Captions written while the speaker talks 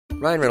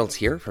Ryan Reynolds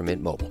here from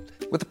Mint Mobile.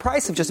 With the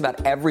price of just about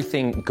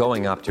everything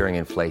going up during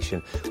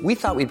inflation, we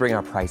thought we'd bring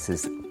our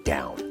prices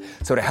down.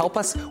 So to help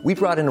us, we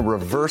brought in a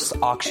reverse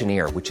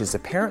auctioneer, which is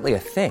apparently a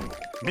thing.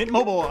 Mint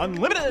Mobile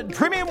Unlimited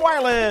Premium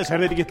Wireless. How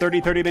to get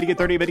 30, 30, bit to get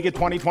 30, bit to get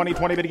 20, 20,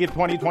 20, bit to get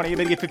 20, 20,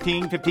 bit to get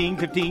 15, 15,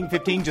 15,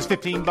 15, just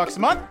 $15 a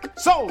month?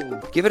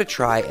 Sold! Give it a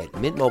try at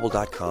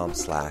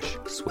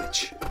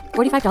mintmobile.com/switch.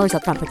 $45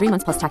 up front for 3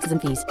 months plus taxes and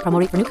fees. Promo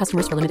rate for new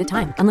customers for limited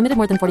time. Unlimited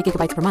more than 40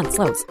 gigabytes per month.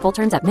 Slows full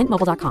terms at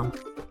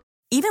mintmobile.com.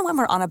 Even when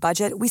we're on a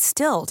budget, we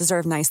still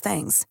deserve nice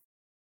things.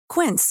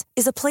 Quince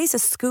is a place to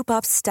scoop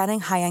up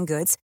stunning high-end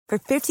goods for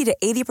 50 to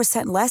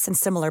 80% less than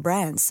similar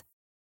brands.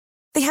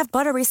 They have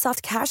buttery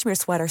soft cashmere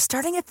sweaters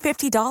starting at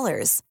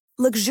 $50,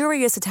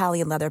 luxurious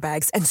Italian leather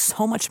bags, and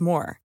so much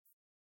more.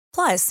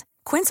 Plus,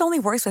 Quince only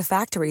works with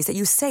factories that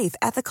use safe,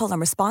 ethical, and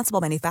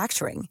responsible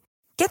manufacturing.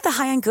 Get the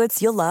high-end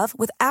goods you'll love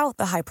without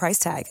the high price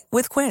tag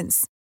with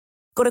Quince.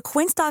 Go to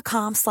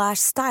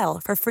quince.com/style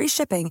for free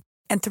shipping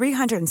and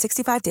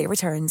 365-day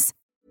returns.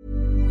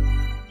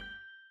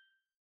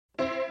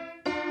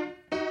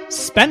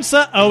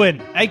 Spencer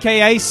Owen,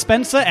 aka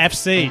Spencer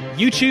FC,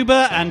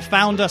 YouTuber and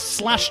founder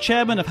 /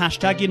 chairman of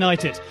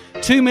 #United.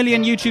 2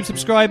 million YouTube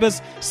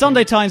subscribers,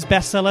 Sunday Times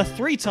bestseller,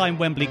 3-time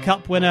Wembley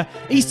Cup winner,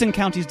 Eastern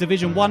Counties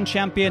Division 1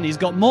 champion. He's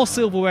got more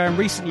silverware in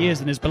recent years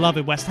than his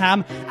beloved West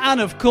Ham,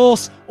 and of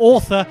course,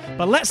 author.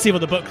 But let's see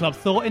what the book club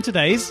thought in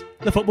today's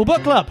The Football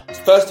Book Club.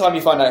 First time you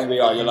find out who we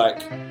are, you're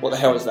like, what the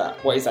hell is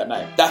that? What is that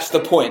name? That's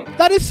the point.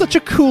 That is such a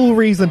cool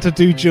reason to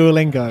do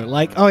Duolingo.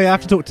 Like, oh yeah, I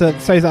have to talk to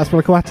Cesar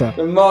Azpilicueta.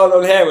 And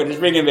Marlon Harewood was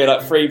ringing me at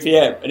like 3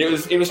 p.m. and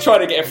he was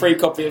trying to get a free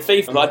copy of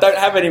FIFA. Like, I don't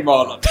have any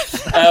Marlon.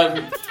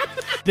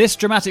 This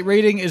dramatic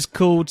reading is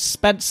called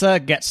Spencer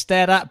Gets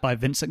Stared At by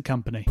Vincent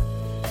Company.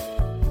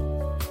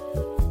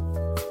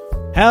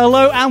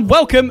 Hello and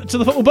welcome to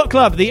the Football Book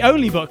Club, the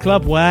only book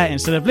club where,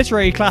 instead of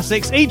literary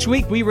classics, each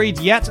week we read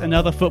yet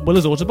another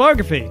footballer's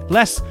autobiography.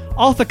 Less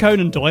Arthur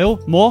Conan Doyle,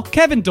 more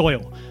Kevin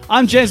Doyle.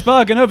 I'm James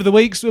Berg, and over the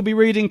weeks we'll be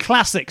reading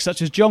classics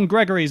such as John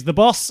Gregory's The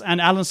Boss and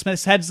Alan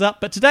Smith's Heads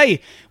Up, but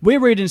today we're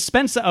reading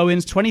Spencer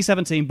Owen's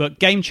 2017 book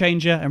Game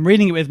Changer, and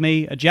reading it with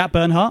me are Jack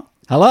Bernhardt.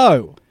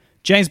 Hello.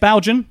 James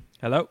Bowden.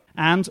 Hello.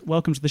 And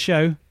welcome to the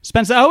show,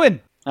 Spencer Owen.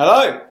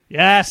 Hello.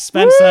 Yes,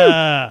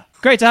 Spencer.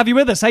 Woo! Great to have you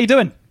with us. How you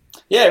doing?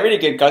 Yeah, really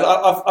good, guys.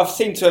 I've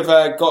seemed to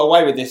have got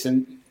away with this,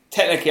 and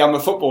technically I'm a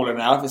footballer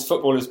now. There's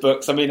footballers'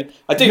 books. I mean,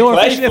 I do You're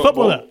play officially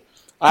football. A footballer.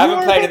 I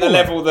haven't played at the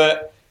level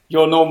that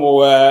your normal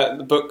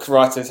book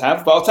writers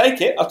have, but I'll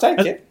take it.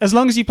 As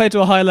long as you play to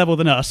a higher level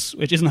than us,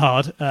 which isn't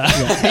hard.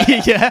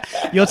 Yeah,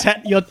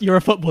 you're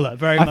a footballer.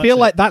 Very much. I feel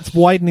like that's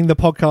widening the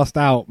podcast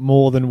out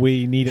more than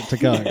we need it to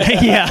go.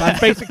 Yeah,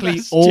 that's basically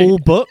all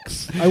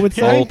books, I would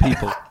say. All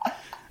people.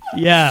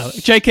 Yeah,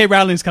 J.K.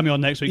 Rowling's coming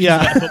on next week.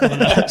 Yeah. She's a better footballer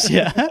than us.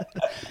 Yeah.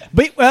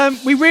 But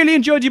we really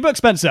enjoyed your book,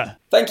 Spencer.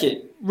 Thank you.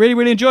 Really,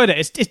 really enjoyed it.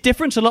 It's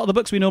different to a lot of the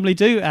books we normally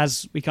do,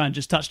 as we kind of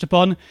just touched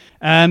upon.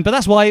 But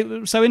that's why it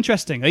was so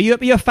interesting. Are you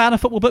a fan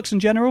of football books in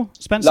general,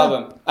 Spencer? Love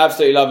them.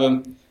 Absolutely love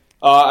them.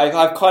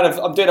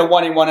 I'm doing a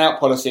 1 in 1 out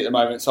policy at the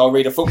moment. So I'll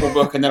read a football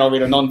book and then I'll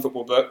read a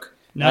non-football book.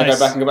 Nice. I go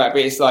back and go back.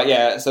 But it's like,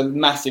 it's a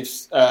massive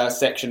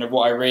section of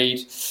what I read.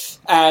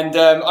 And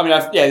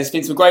there's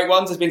been some great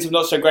ones. There's been some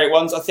not so great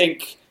ones. I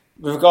think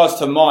with regards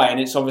to mine,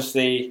 it's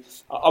obviously,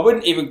 I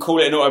wouldn't even call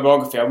it an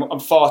autobiography. I'm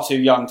far too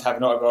young to have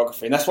an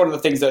autobiography. And that's one of the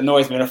things that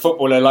annoys me when a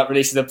footballer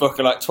releases a book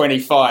at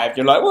 25.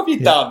 You're like, what have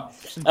you done?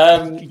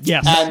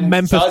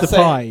 Memphis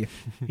Depay.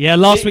 Yeah,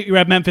 last week we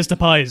read Memphis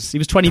Depay's. He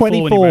was 24 when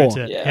he wrote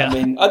it. Yeah, I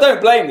mean, I don't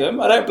blame them.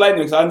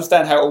 Because I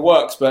understand how it all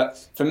works. But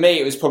for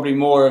me, it was probably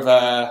more of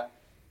a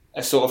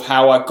sort of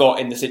how I got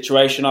in the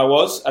situation I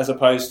was, as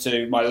opposed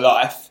to my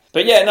life.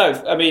 But yeah, no,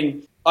 I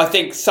mean, I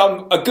think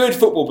a good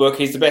football book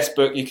is the best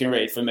book you can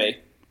read for me.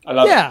 I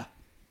love it. Yeah,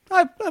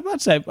 I'd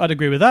say I'd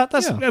agree with that.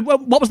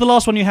 What was the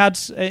last one you had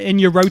in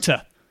your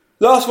rota?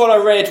 Last one I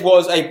read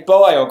was a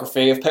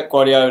biography of Pep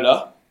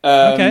Guardiola.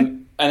 Okay.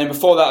 And then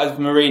before that, as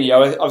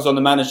Mourinho, I was on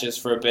the managers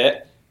for a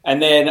bit.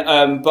 And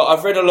then, but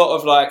I've read a lot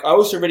of I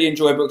also really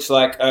enjoy books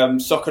like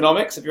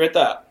Soccernomics. Have you read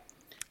that?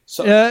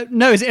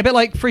 No, is it a bit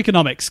like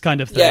Freakonomics kind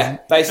of thing? Yeah,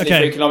 basically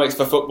Freakonomics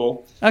for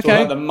football. Okay. It's all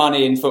about the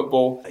money in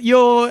football.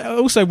 You're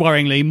also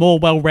worryingly more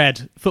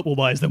well-read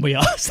football-wise than we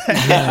are.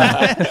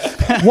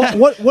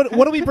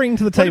 What are we bringing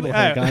to the table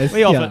here, guys?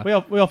 We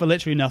offer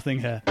literally nothing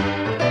here.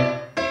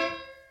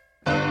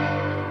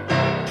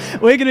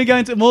 We're going to go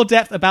into more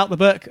depth about the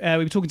book. We'll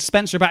be talking to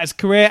Spencer about his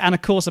career and,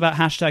 of course, about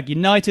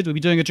 #United. We'll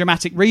be doing a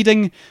dramatic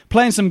reading,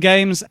 playing some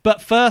games.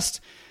 But first,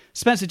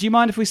 Spencer, do you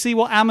mind if we see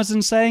what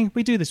Amazon's saying?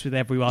 We do this with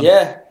everyone.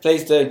 Yeah,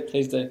 please do.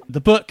 Please do. The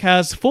book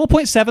has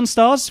 4.7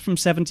 stars from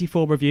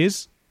 74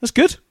 reviews. That's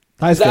good.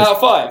 Is that out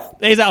of 5?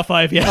 It is out of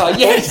 5, yeah. Oh,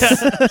 yes.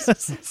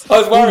 I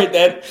was worried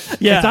then.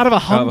 Yeah. It's out of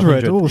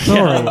 100. Oh,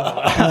 sorry.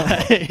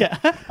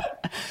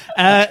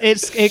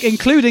 It's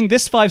including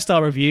this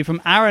 5-star review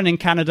from Aaron in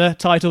Canada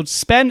titled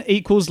Spen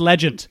equals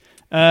legend.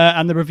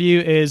 And the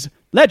review is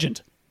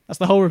legend. That's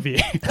the whole review.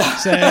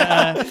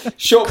 So,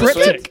 short but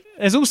cryptic.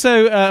 There's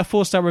also a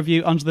 4-star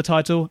review under the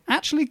title,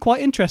 actually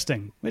quite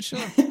interesting, which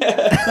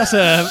that's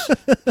a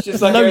It's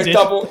just like loaded. a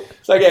double.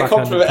 It's like a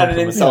compliment and an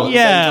insult.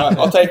 At the same time.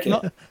 I'll take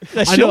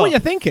it. I know what you're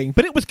thinking,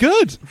 but it was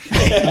good.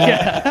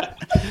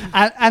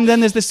 And then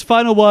there's this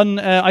final one.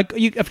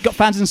 I've got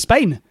fans in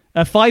Spain.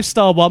 A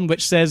 5-star one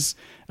which says,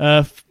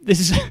 "This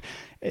is."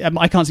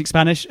 I can't speak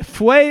Spanish.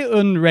 Fue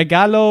un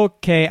regalo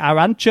que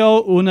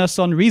arranchó una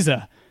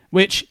sonrisa,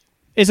 which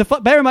is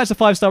bear in mind it's a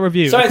 5-star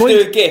review. Something to do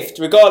with gift.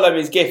 Regalo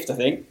means gift, I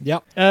think.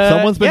 Yep.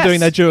 Someone's been doing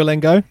their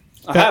Duolingo.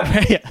 I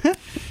have.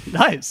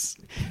 Nice.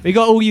 We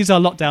got to all use our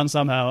lockdown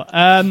somehow.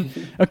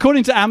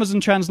 According to Amazon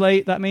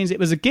Translate, that means it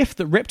was a gift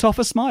that ripped off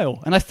a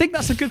smile. And I think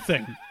that's a good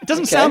thing. It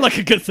doesn't sound like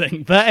a good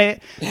thing, but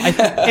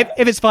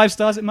if it's 5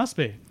 stars, it must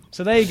be.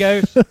 So there you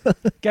go.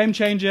 Game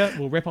changer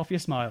will rip off your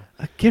smile.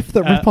 A gift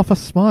that rip off a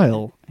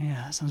smile. Yeah,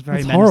 that sounds very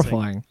That's menacing.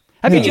 horrifying.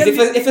 Have you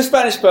If a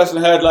Spanish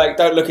person heard like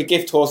 "don't look a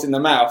gift horse in the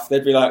mouth,"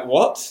 they'd be like,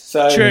 "What?"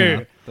 So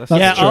True.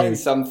 That's true.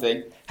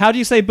 Something. How do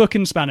you say book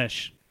in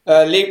Spanish?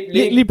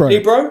 Libro.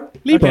 Libro.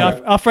 Libro.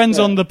 Okay, our friends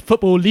on the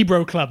Football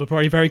Libro Club are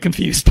probably very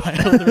confused by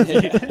all the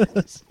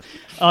reviews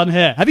on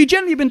here. Have you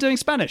generally been doing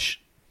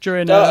Spanish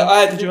during?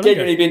 I had Duolingo?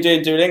 genuinely been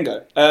doing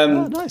Duolingo.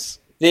 Oh, nice.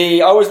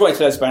 I always wanted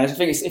to learn Spanish. I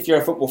think if you're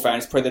a football fan,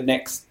 it's probably the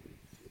next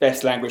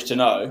best language to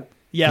know.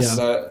 Yes.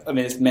 So, I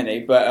mean, there's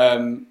many,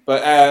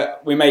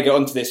 but we may get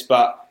onto this.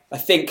 But I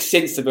think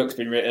since the book's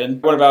been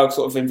written, one of our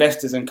sort of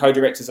investors and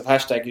co-directors of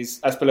Hashtag is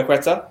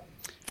Azpilicueta.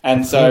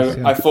 And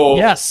so I thought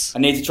I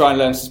need to try and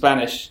learn some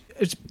Spanish.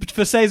 It's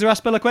for Cesar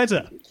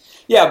Azpilicueta.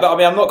 Yeah, but I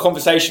mean, I'm not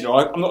conversational.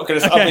 I'm not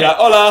going to. I'll be like,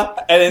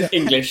 "Hola," and then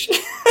English.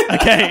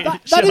 Okay,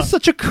 that is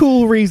such a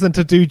cool reason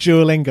to do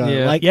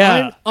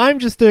Duolingo. I'm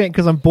just doing it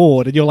because I'm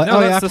bored, and you're like,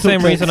 no, that's the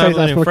same reason I'm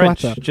learning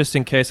French, Azpilicueta. just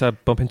in case I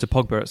bump into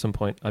Pogba at some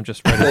point. I'm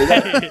just ready.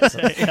 That's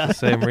the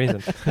same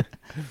reason.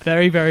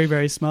 Very, very,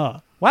 very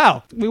smart.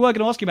 Wow, we were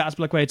going to ask you about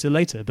Azpilicueta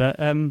later, but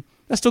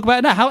let's talk about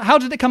it now. How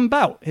did it come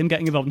about, him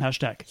getting involved in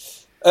Hashtag?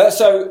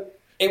 So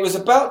it was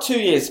about 2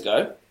 years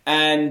ago,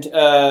 and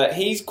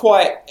he's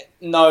quite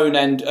known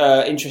and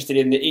interested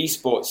in the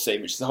esports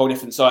scene, which is a whole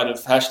different side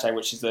of Hashtag,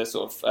 which is the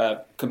sort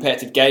of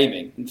competitive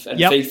gaming and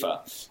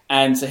FIFA.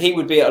 And so he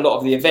would be at a lot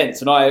of the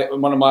events, and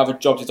one of my other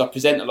jobs is I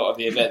present a lot of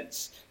the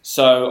events.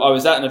 So I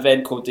was at an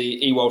event called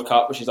the eWorld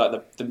Cup, which is like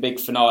the big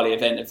finale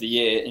event of the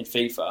year in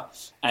FIFA,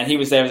 and he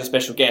was there as a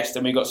special guest,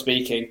 and we got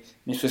speaking.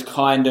 And this was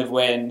kind of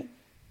when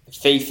the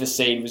FIFA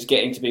scene was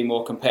getting to be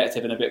more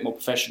competitive and a bit more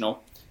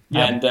professional.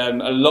 Yeah. And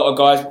a lot of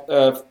guys,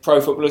 pro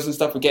footballers and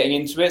stuff, were getting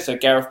into it. So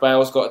Gareth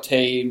Bale's got a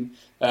team,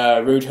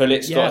 Ruud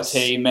Hullit's got a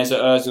team, Mesut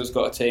Ozil's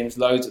got a team, there's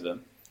loads of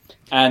them.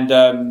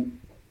 And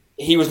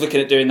he was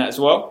looking at doing that as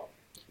well.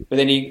 But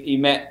then he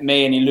met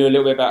me and he knew a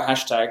little bit about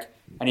Hashtag,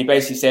 and he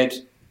basically said,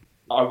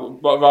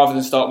 rather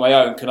than start my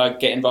own, can I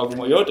get involved in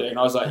what you're doing? And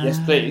I was like, yes,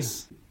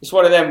 please. It's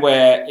one of them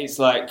where it's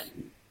like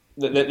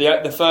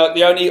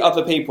the only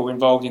other people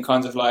involved in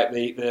kinds of like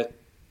the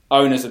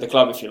owners of the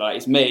club, if you like,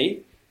 is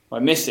me, my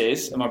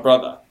missus, and my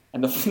brother.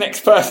 And the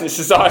next person is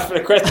Cesar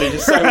Azpilicueta,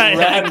 just so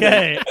random.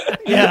 Okay.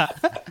 Yeah.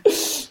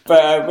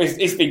 But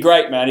it's been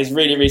great, man. He's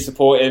really, really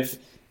supportive.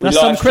 That's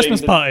some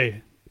Christmas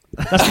party.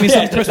 That's going to be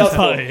some Christmas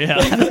party,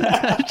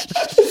 yeah.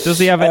 Does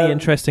he have any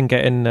interest in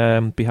getting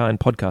behind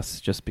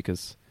podcasts just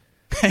because?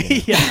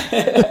 Yeah.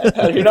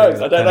 Who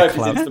knows? I don't know if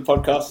he's into the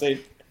podcast scene.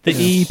 The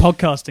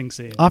e-podcasting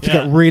scene. I have to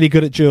get really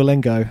good at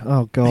Duolingo.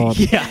 Oh, God.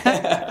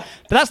 Yeah.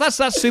 But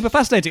that's super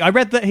fascinating. I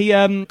read that he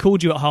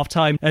called you at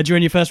half-time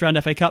during your first round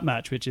FA Cup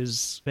match,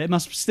 it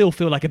must still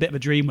feel like a bit of a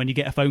dream when you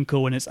get a phone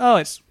call and it's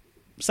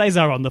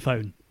Cesar on the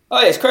phone.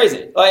 Oh, yeah, it's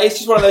crazy. Like, it's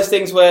just one of those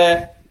things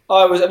where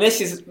this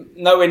is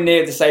nowhere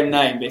near the same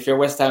name, but if you're a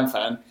West Ham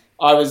fan,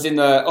 I was in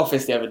the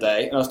office the other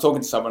day and I was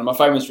talking to someone and my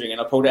phone was ringing.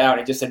 I pulled it out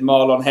and it just said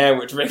Marlon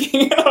Harewood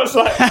ringing. And I was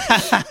like,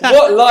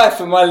 what life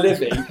am I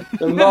living?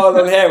 The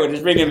Marlon Harewood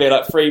is ringing me at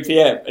like 3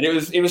 p.m. And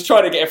it was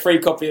trying to get a free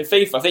copy of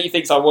FIFA. I think he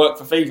thinks I work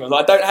for FIFA. I was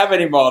like, I don't have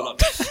any Marlon.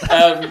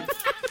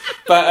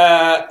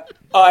 That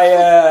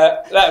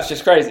was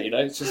just crazy,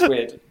 it's just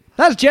weird.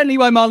 That's generally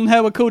why Marlon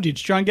Harewood called you,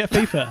 to try and get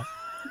FIFA.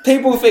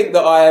 People think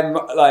that I am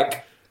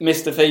like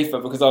Mr.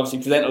 FIFA because I obviously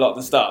present a lot of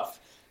the stuff.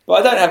 But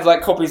I don't have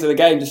like copies of the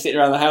game just sitting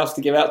around the house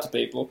to give out to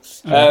people.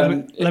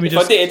 If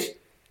I did,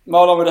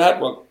 Marlon would have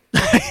had one.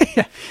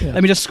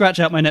 Let me just scratch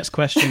out my next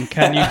question.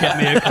 Can you get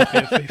me a copy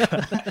of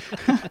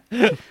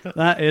FIFA?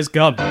 That is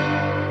gone.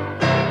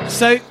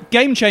 So,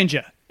 Game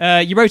Changer.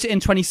 You wrote it in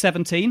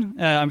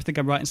 2017, I think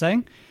I'm right in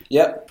saying.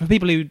 Yep. For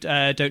people who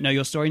don't know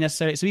your story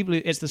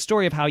necessarily, it's the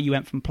story of how you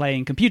went from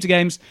playing computer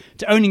games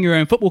to owning your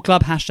own football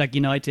club,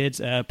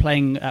 #United,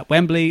 playing at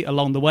Wembley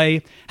along the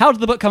way. How did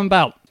the book come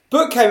about?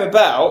 Book came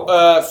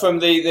about from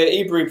the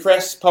Ebury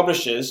Press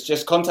publishers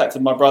just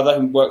contacted my brother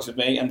who works with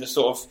me, and just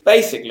sort of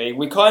basically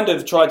we kind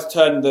of tried to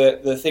turn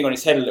the thing on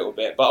its head a little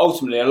bit, but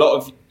ultimately a lot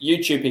of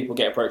YouTube people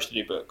get approached to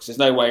do books. There's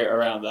no way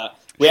around that.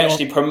 We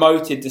actually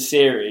promoted the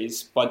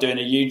series by doing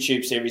a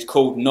YouTube series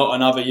called Not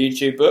Another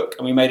YouTube Book,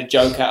 and we made a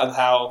joke out of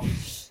how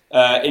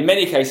in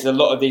many cases a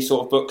lot of these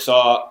sort of books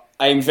are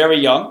aimed very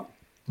young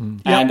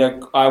and are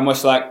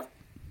almost like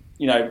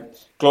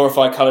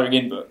glorify colouring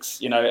in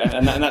books,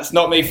 and that's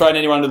not me throwing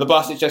anyone under the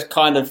bus. It's just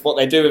kind of what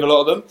they do with a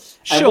lot of them.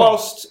 And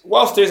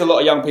whilst there's a lot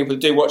of young people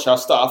that do watch our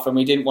stuff, and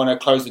we didn't want to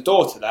close the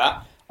door to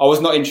that, I was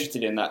not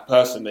interested in that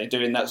personally,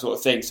 doing that sort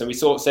of thing. So we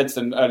sort of said to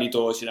them early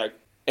doors,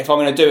 if I'm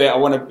going to do it, I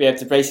want to be able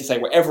to basically say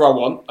whatever I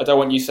want. I don't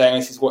want you saying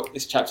this is what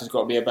this chapter's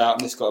got to be about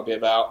and this got to be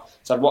about.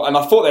 And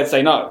I thought they'd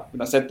say no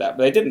when I said that,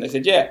 but they didn't. They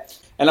said yeah.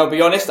 And I'll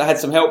be honest, I had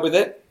some help with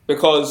it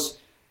because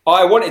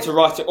I wanted to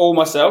write it all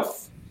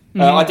myself.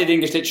 I did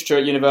English literature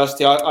at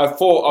university. I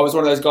thought I was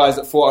one of those guys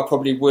that thought I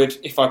probably would,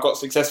 if I got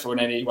successful in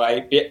any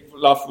way,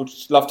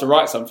 love to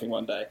write something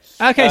one day.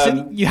 Okay,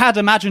 so you had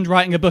imagined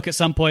writing a book at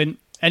some point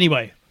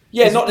anyway.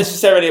 Yeah, not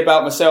necessarily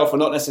about myself or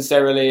not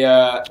necessarily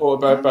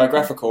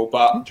autobiographical,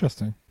 but...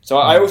 Interesting. So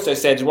I also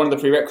said one of the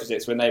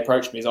prerequisites when they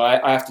approached me is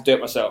I have to do it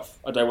myself.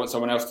 I don't want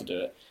someone else to do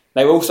it.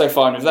 They were also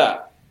fine with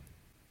that.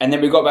 And then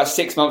we got about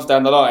 6 months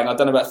down the line. I'd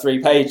done about 3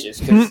 pages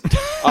because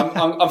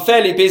I'm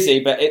fairly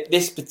busy, but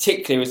this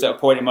particularly was at a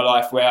point in my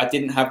life where I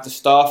didn't have the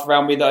staff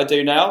around me that I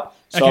do now.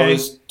 So I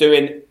was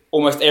doing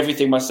almost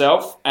everything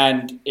myself,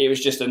 and it was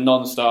just a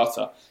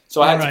non-starter.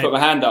 So I had to put my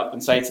hand up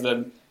and say to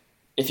them,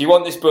 if you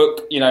want this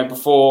book,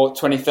 before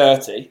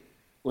 2030,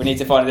 we need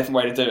to find a different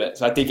way to do it.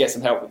 So I did get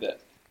some help with it.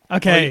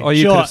 Okay, or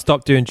you could have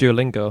stopped doing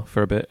Duolingo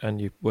for a bit, and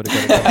you would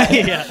have got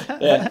it done.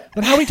 Yeah.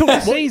 But how are we talking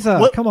to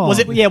Caesar? Come on. Was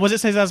it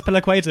Cesar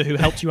Azpilicueta who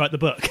helped you write the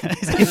book?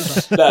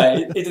 No,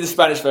 he did the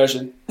Spanish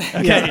version.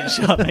 Okay,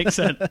 sure, makes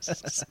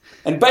sense.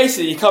 And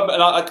basically, you come,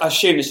 and I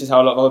assume this is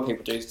how a lot of other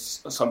people do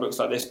some books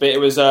like this, but it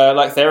was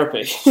like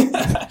therapy.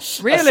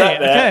 Really?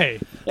 Okay.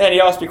 Yeah, and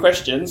he asked me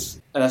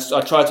questions, and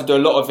I tried to do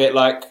a lot of it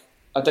like,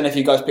 I don't know if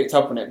you guys picked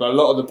up on it, but a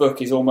lot of the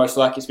book is almost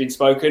like it's been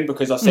spoken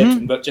because I said to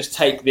them, but just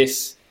take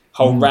this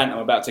whole rant I'm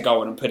about to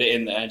go on and put it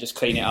in there and just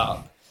clean it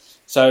up.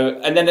 So,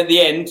 and then at the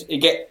end, we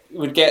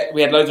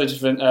had loads of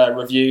different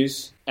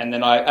reviews, and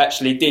then I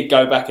actually did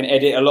go back and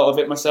edit a lot of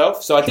it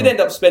myself. So I did end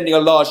up spending a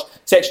large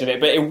section of it,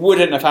 but it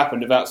wouldn't have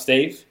happened without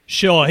Steve.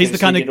 Sure, he's the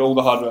kind of did all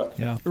the hard work.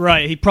 Yeah,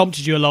 right. He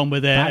prompted you along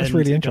with it. That's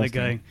really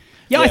interesting.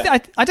 Yeah.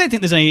 I don't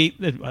think there's any.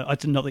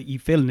 Not that you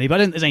feel any, but I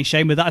don't think there's any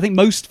shame with that. I think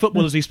most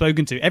footballers we've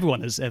spoken to,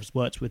 everyone has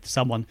worked with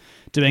someone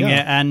doing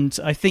it, and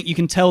I think you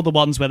can tell the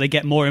ones where they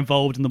get more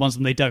involved and the ones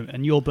when they don't.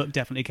 And your book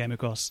definitely came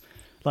across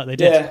like they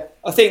did. Yeah,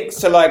 I think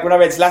so. Like when I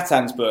read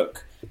Zlatan's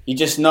book, you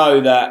just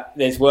know that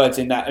there's words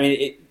in that. I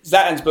mean,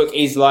 Zlatan's book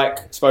is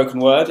like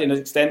spoken word in an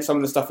extent. Some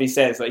of the stuff he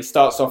says, like he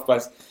starts off by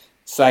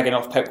slagging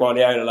off Pep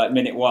Guardiola like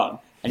minute 1.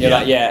 And you're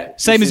like, yeah.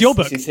 Same as your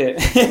book. This is it.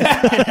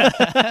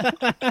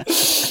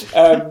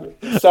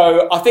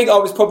 So I think I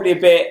was probably a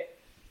bit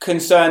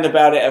concerned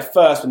about it at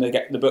first when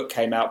the book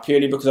came out,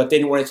 purely because I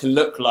didn't want it to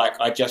look like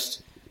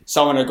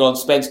someone had gone,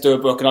 Spence, do a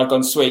book, and I'd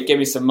gone, sweet, give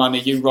me some money,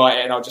 you write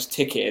it, and I'll just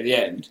tick it at the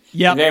end.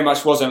 Yeah. It very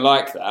much wasn't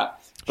like that.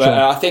 But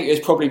I think it was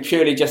probably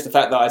purely just the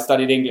fact that I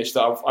studied English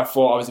that I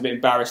thought I was a bit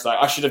embarrassed. Like,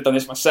 I should have done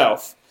this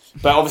myself.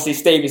 But obviously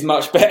Steve is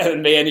much better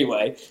than me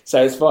anyway,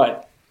 so it's fine.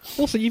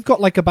 Also, you've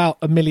got like about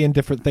a million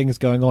different things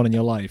going on in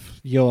your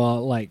life.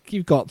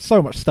 You've got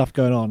so much stuff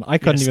going on. I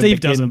couldn't even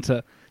begin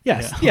to...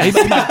 Yes.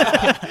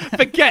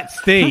 Forget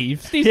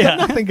Steve. Steve's got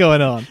nothing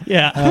going on.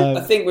 Yeah. I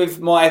think with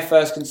my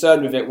first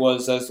concern with it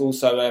was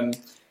also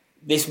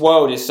this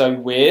world is so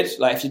weird.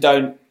 Like if you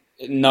don't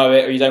know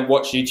it or you don't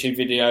watch YouTube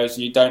videos,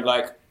 you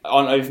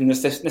aren't even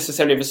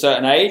necessarily of a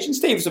certain age. And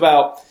Steve's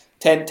about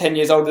 10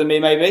 years older than me,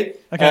 maybe.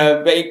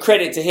 Okay. But in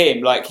credit to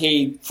him, like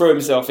he threw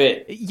himself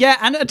in. Yeah,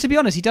 and to be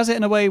honest, he does it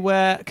in a way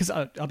where, because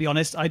I'll be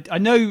honest, I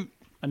know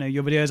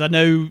your videos, I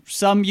know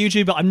some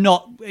YouTube, but I'm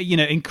not,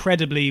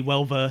 incredibly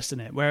well versed in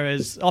it.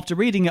 Whereas after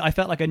reading it, I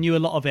felt like I knew a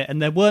lot of it,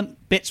 and there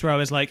weren't bits where I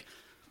was like,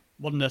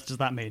 what on earth does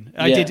that mean?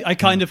 I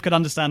kind of could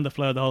understand the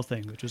flow of the whole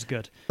thing, which was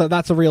good. But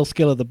that's a real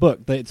skill of the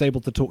book, that it's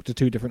able to talk to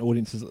 2 different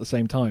audiences at the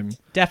same time.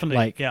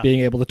 Definitely, being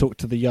able to talk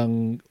to the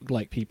young,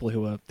 people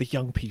who are... The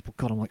young people,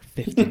 God, I'm like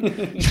 50.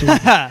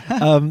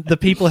 The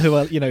people who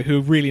are,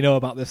 who really know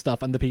about this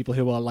stuff, and the people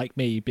who are like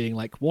me, being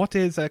like, what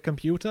is a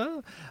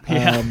computer?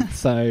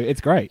 So it's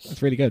great.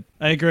 It's really good.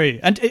 I agree.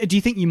 And do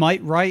you think you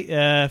might write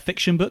a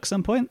fiction book at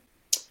some point?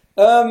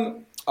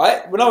 When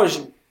I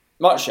was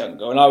much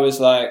younger, when I was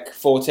like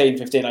 14,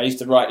 15, I used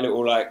to write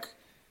little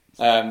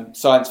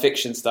science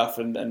fiction stuff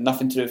and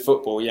nothing to do with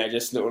football,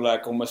 just little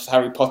almost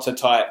Harry Potter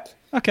type.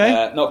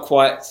 Okay. Not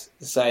quite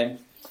the same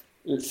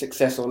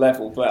success or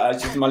level, but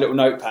just my little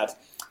notepad.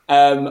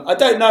 I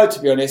don't know, to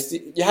be honest.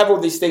 You have all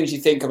these things you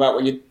think about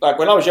when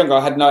when I was younger, I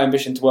had no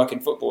ambition to work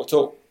in football at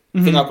all.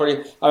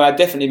 Mm-hmm. I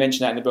definitely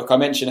mentioned that in the book. I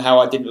mentioned how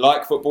I didn't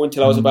like football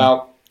until I was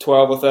about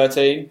 12 or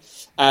 13.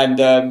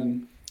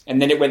 And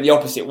then it went the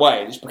opposite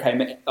way. It just became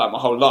like my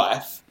whole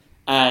life.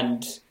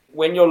 And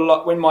when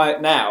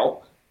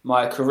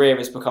my career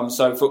has become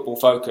so football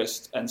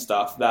focused and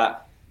stuff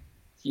that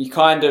you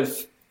don't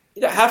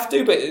have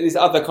to, but these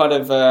other kind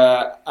of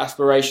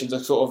aspirations are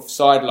sort of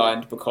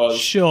sidelined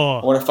because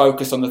I want to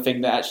focus on the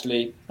thing that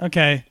actually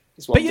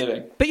is what I'm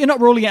doing. But you're not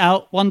ruling it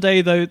out one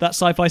day, though. That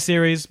sci-fi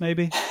series,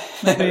 maybe.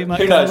 Who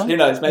knows?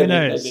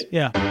 Maybe.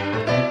 Yeah.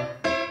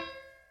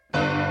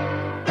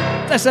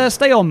 Let's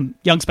stay on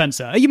young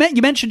Spencer. You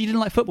mentioned you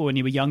didn't like football when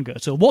you were younger.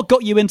 So what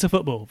got you into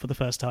football for the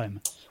first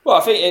time? Well,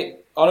 I think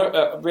it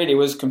really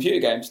was computer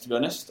games, to be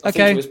honest. I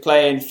think it was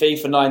playing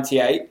FIFA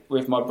 98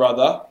 with my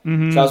brother.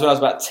 Mm-hmm. So that was when I was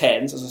about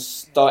 10, so I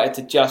started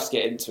to just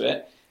get into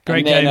it.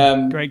 Great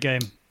game. Great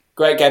game.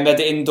 Great game. They had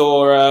the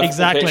indoor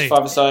exactly. pitch,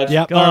 five-a-side.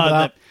 Yep, I remember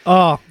that.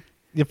 Oh,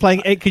 you're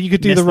playing it. You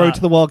could do the Road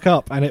to the World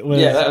Cup, and it was...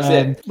 Yeah, that was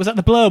it. Was that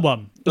the Blur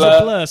one? Was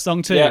that Blur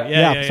Song 2?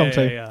 Yeah, Song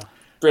 2. Yeah.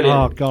 Brilliant.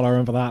 Oh, God, I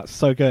remember that.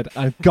 So good.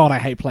 And God, I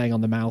hate playing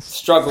on the mouse.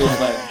 Struggles,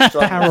 mate.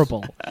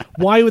 Terrible.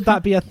 Why would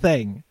that be a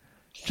thing?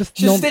 Just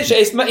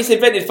it's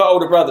invented for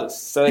older brothers,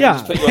 so they can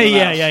just put you on the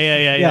mouse.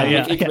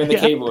 Yeah. You can win the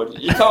keyboard.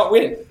 You can't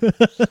win.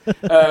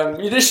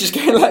 You're just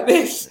going like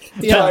this.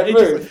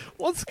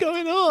 What's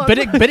going on? But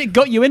it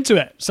got you into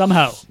it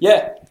somehow.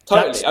 Yeah,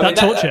 totally. That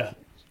torture.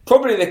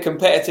 Probably the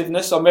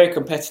competitiveness. I'm very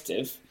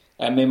competitive.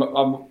 I mean,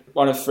 I'm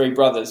one of 3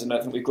 brothers, and I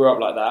think we grew up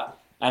like that.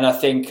 And I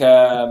think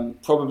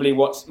probably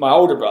my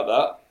older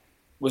brother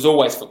was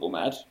always football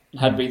mad, and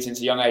had been since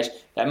a young age.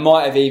 That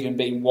might have even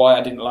been why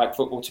I didn't like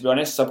football, to be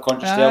honest.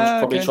 Subconsciously, I was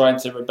probably trying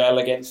to rebel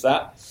against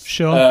that.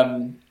 Sure.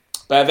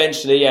 But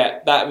eventually,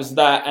 that was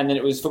that. And then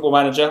it was Football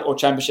Manager, or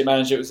Championship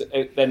Manager, it was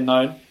then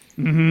known.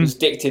 Mm-hmm. I was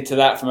addicted to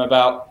that from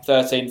about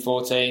 13,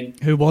 14.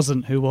 Who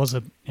wasn't?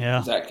 Yeah.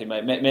 Exactly,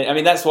 mate. I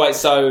mean, that's why it's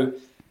so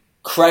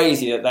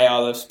crazy that they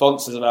are the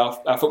sponsors of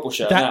our football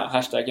show now.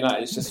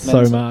 #United. It's just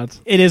mental. So mad.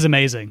 It is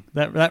amazing.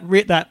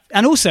 That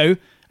and also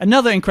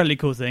another incredibly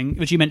cool thing,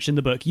 which you mentioned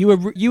in the book.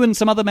 You and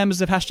some other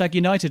members of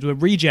 #United were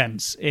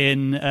regens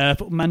in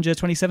Football Manager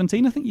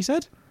 2017. I think you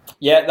said.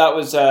 Yeah, that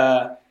was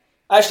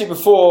actually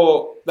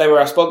before they were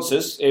our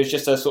sponsors. It was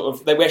just a sort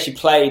of we actually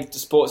played the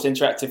Sports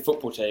Interactive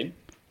football team.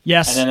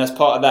 Yes. And then as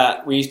part of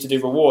that, we used to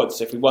do rewards.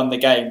 So if we won the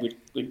game, we'd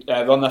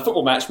on the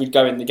football match, we'd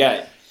go in the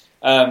game.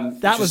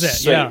 That was it.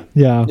 Sweet.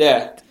 Yeah.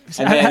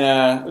 And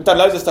then we've done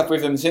loads of stuff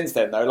with them since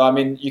then, though. I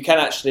mean, you can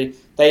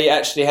they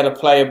actually had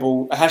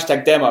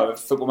a #demo of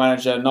Football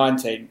Manager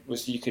 19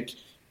 was you could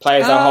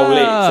play as our whole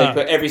league. So you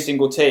put every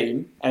single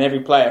team and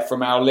every player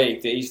from our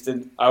league,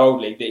 our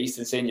old league, the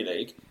Eastern Senior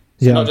League.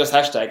 So not just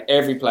 #,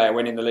 every player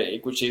went in the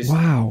league, which is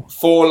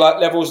 4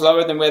 levels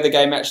lower than where the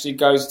game actually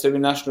goes to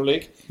in National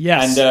League.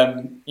 Yes.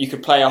 And you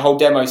could play a whole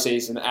demo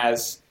season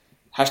as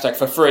 #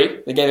 for free.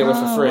 They gave it away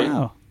for free.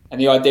 Wow. And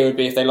the idea would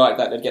be if they liked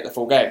that, they'd get the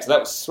full game. So that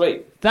was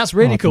sweet. That's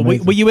really cool.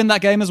 Were you in that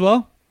game as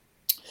well?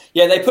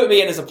 Yeah, they put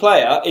me in as a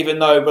player, even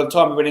though by the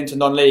time we went into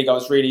non-league, I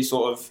was really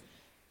sort of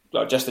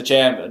just the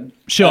chairman.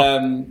 Sure.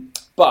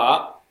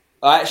 But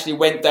I actually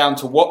went down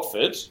to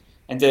Watford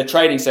and did a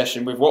training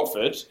session with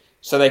Watford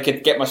so they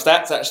could get my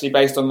stats actually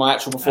based on my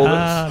actual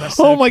performance. That's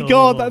so oh my cool.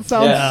 God, that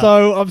sounds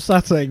so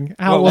upsetting.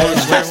 How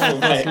Those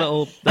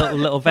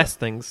little vest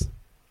things.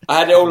 I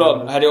had it all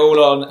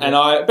on. And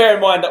I bear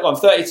in mind that I'm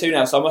 32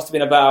 now, so I must have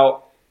been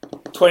about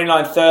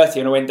 29, 30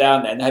 when I went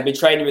down there. And I had been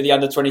training with the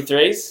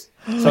under-23s.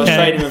 So I was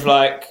training with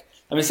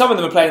some of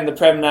them are playing in the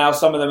Prem now,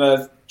 some of them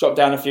have dropped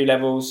down a few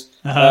levels.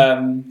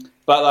 Uh-huh.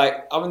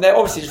 But they're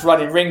obviously just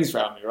running rings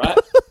around me, right?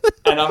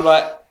 And I'm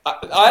like,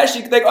 I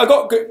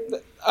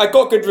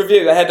got good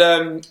review. They had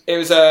it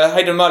was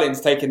Hayden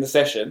Mullins taking the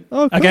session.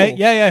 Oh, cool. Okay,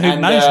 yeah,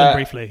 who managed them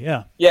briefly,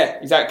 yeah. Yeah,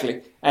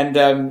 exactly.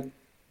 And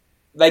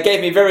they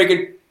gave me very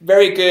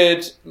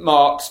good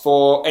marks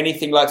for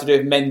anything to do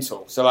with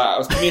mental. So I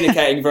was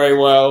communicating very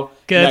well,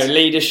 good.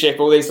 Leadership,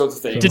 all these sorts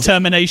of things.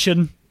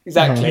 Determination.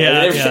 Exactly.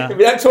 Yeah.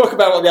 We don't talk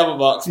about what the other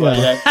marks were.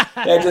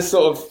 They're just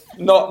sort of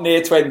not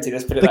near 20.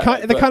 Let's put it that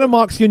way. The kind of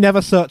marks you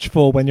never search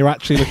for when you're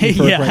actually looking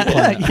for a great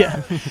player.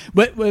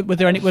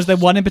 Yeah. Was there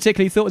one in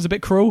particular you thought was a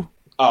bit cruel?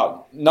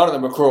 Oh, none of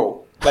them were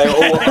cruel. They were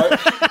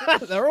all.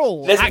 They're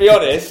all. Let's be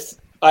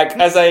honest.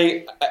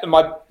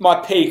 My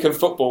peak of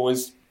football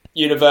was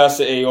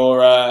university or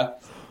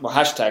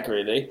 #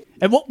 really.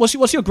 And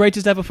what's your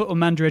greatest ever Football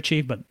Manager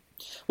achievement?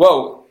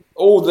 Well,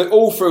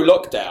 all through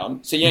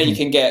lockdown. So you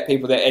can get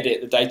people that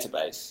edit the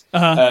database.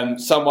 Uh-huh.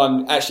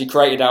 Someone actually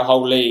created our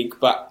whole league,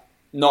 but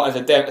not as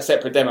a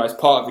separate demo, as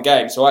part of the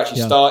game. So I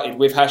actually started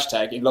with #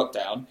 in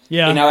lockdown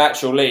in our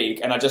actual league,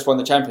 and I just won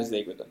the Champions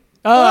League with them.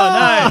 Oh,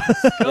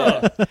 nice!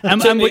 Yeah.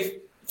 It took me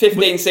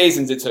 15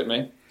 seasons. It took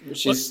me,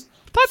 which is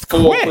that's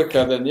 4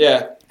 quicker than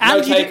No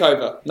And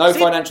takeover. No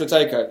financial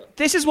takeover.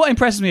 This is what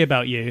impresses me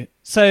about you.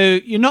 So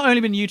you've not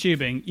only been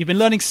YouTubing, you've been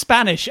learning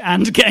Spanish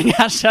and getting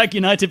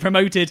 #United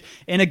promoted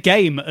in a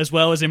game as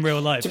well as in real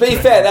life. To be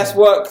fair, that's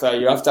work though.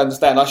 You have to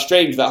understand. I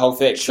streamed that whole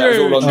thing. True, that was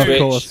all on of Twitch.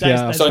 course,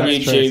 That's It's on very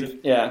YouTube. true.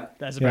 Yeah.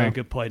 That's a very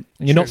good point.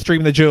 And you're not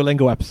streaming the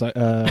Duolingo episode.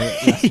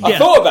 I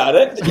thought about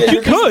it. Yeah,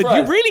 You could.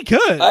 You really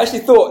could. I actually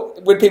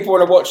thought, would people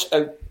want to watch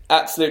an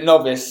absolute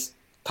novice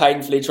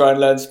painfully try and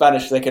learn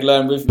Spanish so they could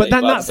learn with me? But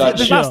then that's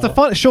the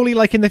fun. Surely,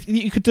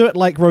 you could do it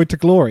like Road to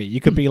Glory. You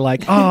could be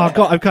like, I've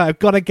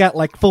got to get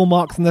full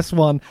marks in this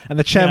one, and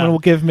the chairman will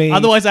give me.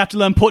 Otherwise, I have to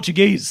learn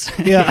Portuguese.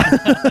 Yeah.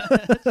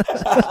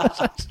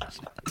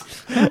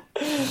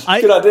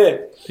 Good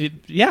idea.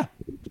 Yeah.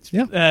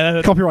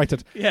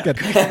 Copyrighted. Yeah. Good.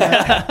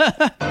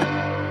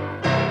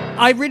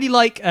 I really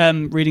like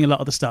reading a lot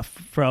of the stuff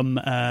from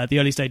the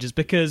early stages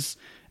because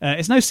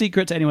It's no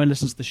secret to anyone who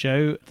listens to the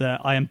show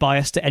that I am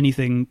biased to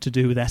anything to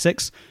do with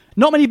Essex.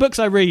 Not many books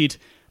I read.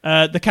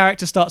 The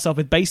character starts off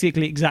with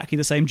basically exactly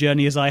the same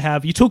journey as I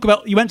have. You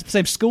went to the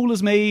same school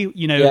as me,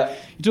 you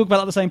talk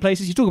about the same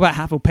places. You talk about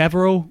Hatfield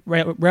Peveril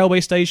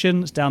railway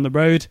station, it's down the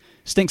road,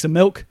 stinks of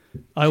milk.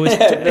 Milk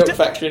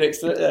factory next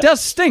to it. Yeah. It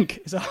does stink.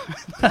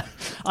 That's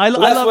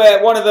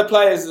where one of the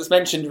players that's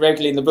mentioned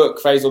regularly in the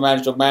book, Faisal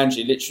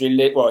Manji,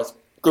 literally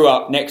grew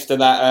up next to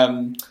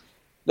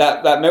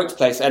that milk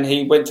place, and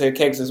he went to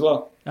Kegs as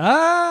well.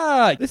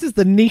 This is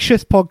the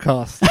nichest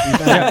podcast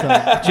you've ever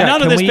done. Jack,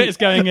 none of this bit is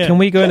going in. Can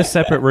we go in a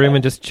separate room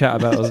and just chat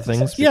about other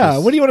things? Yeah,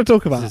 what do you want to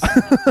talk about?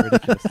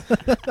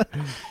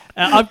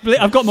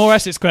 I've got more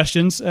Essex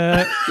questions.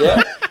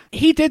 Yeah.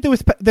 He did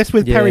this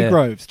with Perry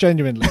Groves,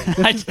 genuinely.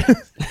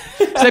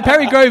 So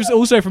Perry Groves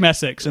also from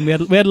Essex, and we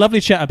had a lovely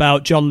chat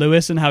about John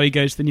Lewis and how he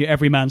goes to the new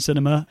Everyman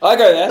Cinema. I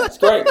go there, it's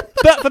great.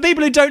 But for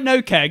people who don't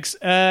know Kegs,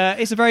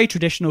 it's a very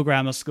traditional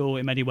grammar school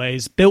in many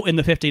ways, built in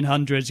the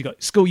 1500s. You've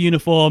got school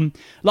uniform.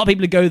 A lot of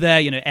people who go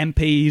there,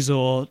 MPs,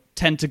 or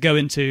tend to go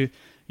into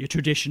your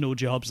traditional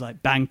jobs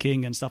like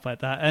banking and stuff like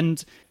that.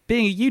 And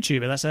being a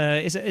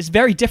YouTuber, it's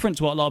very different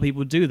to what a lot of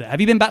people do there. Have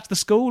you been back to the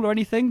school or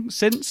anything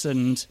since?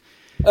 And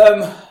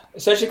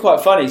it's actually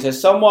quite funny.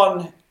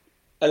 So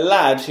a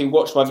lad who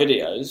watched my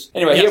videos,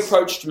 anyway, He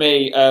approached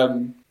me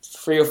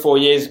 3 or 4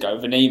 years ago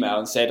with an email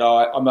and said,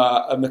 I'm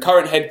the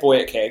current head boy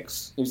at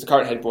Kegs. He was the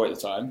current head boy at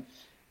the time.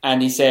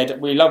 And he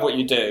said, we love what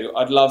you do.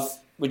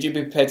 Would you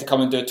be prepared to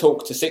come and do a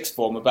talk to sixth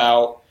form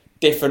about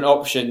different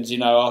options,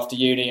 after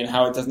uni, and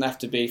how it doesn't have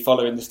to be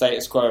following the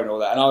status quo and all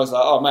that? And I was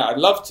like, oh, mate, I'd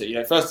love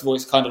to. First of all,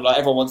 it's kind of like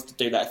everyone wants to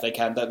do that if they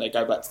can, don't they?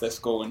 Go back to their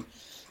school and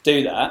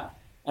do that.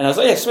 And I was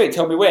like, yeah, sweet,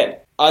 tell me when.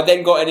 I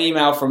then got an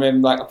email from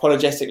him,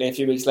 apologetically a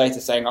few weeks later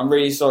saying, I'm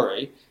really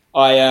sorry.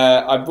 I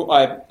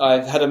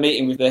had a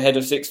meeting with the head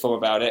of sixth form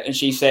about it, and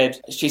she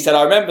said,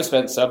 I remember,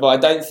 Spencer, but I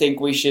don't think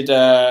we should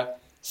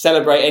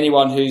celebrate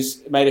anyone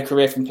who's made a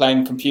career from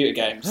playing computer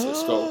games at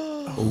school.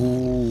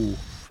 Ooh.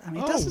 I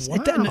mean,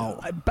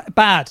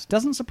 bad.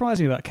 Doesn't surprise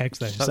me about Kegs,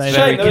 though. That's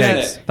very Kegs.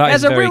 Isn't it?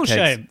 That's a real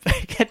shame.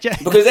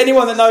 Because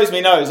anyone that knows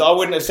me knows I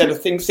wouldn't have said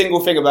a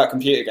single thing about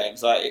computer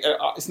games.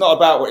 It's not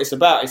about what it's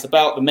about. It's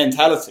about the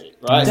mentality,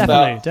 right?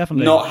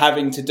 Definitely. Not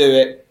having to do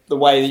it the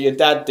way that your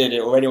dad did it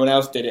or anyone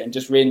else did it, and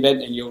just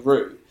reinventing your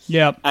route.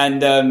 Yeah.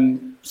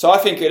 And so I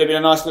think it would have been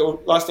a nice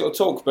little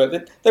talk,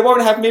 but they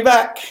won't have me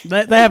back.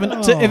 They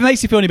haven't. If it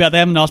makes you feel any better, they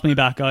haven't asked me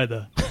back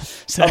either.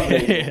 So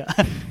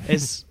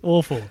it's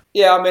awful.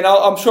 Yeah, I mean,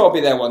 I'm sure I'll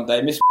be there one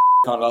day. Miss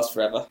can't last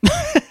forever.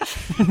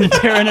 The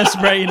tyrannous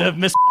reign of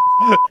Miss.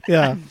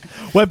 Yeah,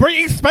 we're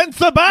bringing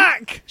Spencer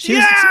back. She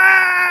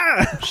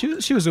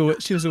was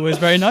always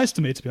very nice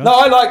to me, to be honest. No,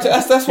 I liked it.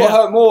 That's what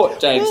hurt more,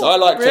 James. I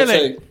liked her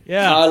too.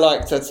 Yeah, I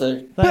liked her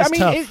too. But I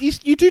mean,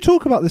 you do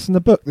talk about this in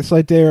the book. This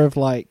idea of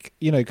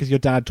because your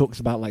dad talks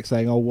about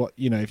saying, oh, what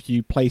if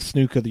you play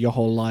snooker your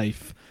whole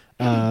life.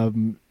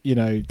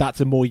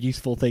 That's a more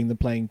useful thing than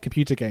playing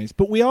computer games.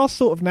 But we are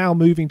sort of now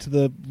moving to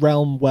the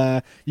realm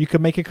where you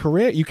can make a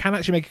career. You can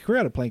actually make a career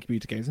out of playing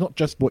computer games. Not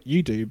just what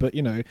you do, but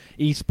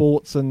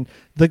esports, and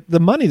the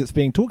money that's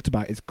being talked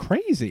about is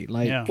crazy.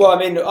 Well, I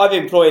mean, I've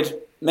employed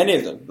many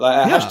of them.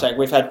 At Hashtag,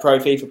 we've had pro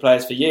FIFA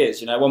players for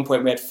years. At one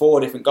point we had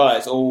 4 different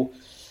guys, all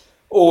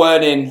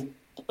earning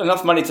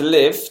enough money to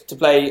live to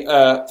play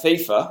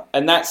FIFA,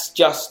 and that's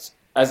just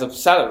as a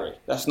salary.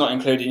 That's not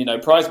including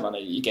prize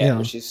money you get,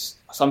 which is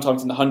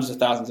sometimes in the hundreds of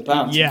thousands of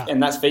pounds. Yeah.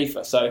 And that's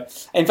FIFA. So,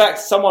 in fact,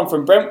 someone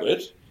from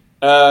Brentwood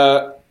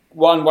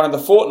won one of the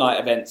Fortnite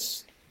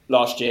events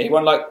last year. He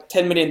won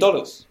 $10 million.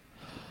 Guy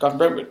from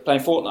Brentwood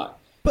playing Fortnite.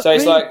 But so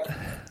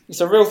it's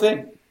a real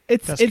thing.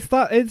 It's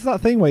that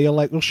thing where you're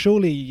like, well,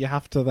 surely you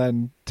have to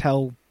then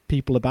tell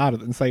people about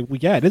it and say, well,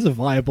 yeah, it is a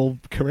viable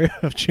career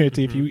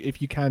opportunity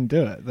if you can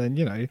do it. Then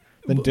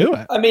then do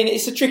it. I mean,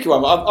 it's a tricky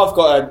one. I've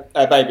got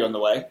a baby on the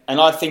way,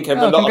 and I think a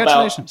lot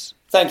congratulations.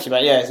 about. Thank you,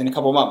 mate. Yeah, it's in a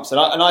couple of months, and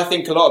I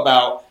think a lot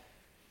about,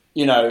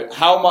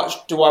 how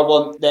much do I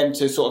want them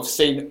to sort of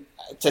see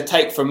to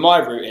take from my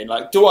route in?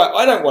 I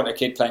don't want a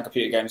kid playing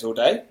computer games all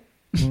day,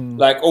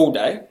 all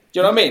day. Do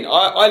you know what I mean?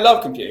 I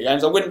love computer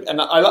games. I wouldn't, and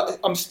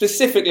I'm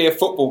specifically a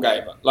football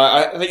gamer.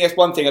 I think that's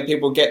one thing that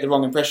people get the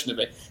wrong impression of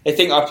me. They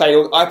think I play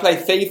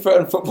FIFA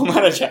and Football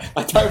Manager.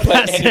 I don't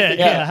play anything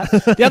else.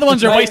 The other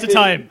ones are a waste of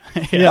time.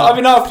 Yeah. I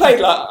mean, I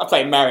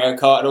played Mario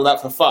Kart and all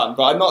that for fun,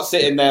 but I'm not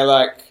sitting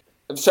there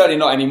certainly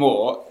not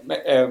anymore,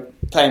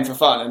 playing for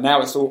fun. And now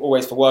it's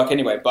always for work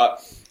anyway.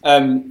 But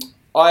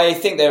I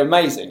think they're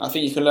amazing. I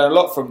think you can learn a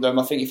lot from them.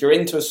 I think if you're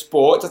into a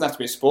sport, it doesn't have to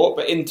be a sport,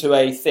 but into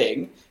a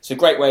thing, it's a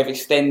great way of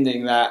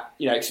extending that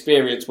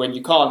experience when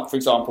you can't, for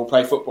example,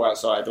 play football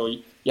outside, or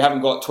you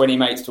haven't got 20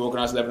 mates to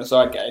organise an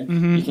 11-a-side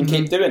game. You can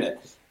keep doing it.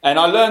 And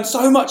I learned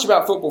so much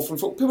about football from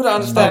football. People don't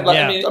understand.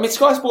 I mean,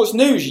 Sky Sports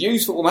News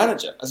use Football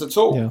Manager as a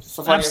tool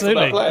for finding out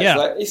about players.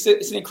 Yeah.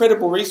 It's an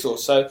incredible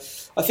resource. So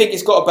I think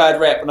it's got a bad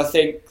rep, and I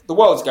think the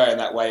world's going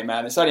that way,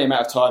 man. It's only a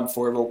matter of time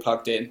before we're all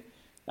plugged in.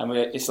 And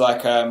it's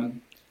like...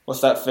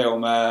 what's that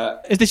film?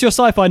 Is this your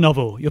sci-fi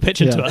novel you're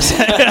pitching to us?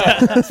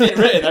 It's been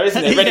written though,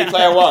 isn't it? Ready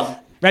Player One.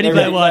 Ready Yeah,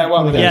 Player Ready Player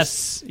One. One.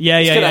 Yes. Yeah.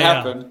 It's Yeah. going to Yeah.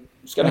 happen.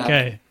 It's going to happen.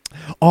 Okay.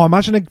 Oh,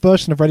 imagine a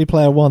version of Ready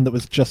Player One that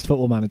was just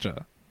Football Manager.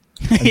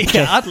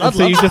 Yeah, I'd love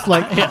So you that. just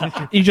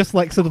like you just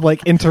like sort of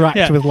like interact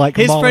Yeah. with like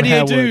Here's Marlon Freddie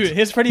Harewood. Adu.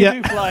 Here's Freddie Yeah.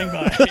 Adu flying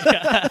by.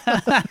 Yeah.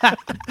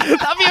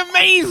 That'd be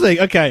amazing.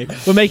 Okay,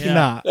 we're making Yeah.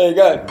 that. There you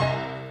go.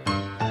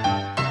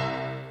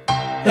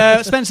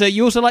 Spencer,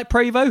 you also like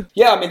Pro Evo?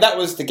 Yeah, I mean, that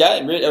was the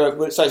game.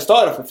 So it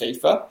started off with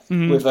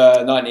FIFA with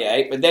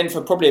 98, but then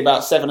for probably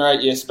about 7 or 8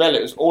 years spell,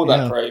 it was all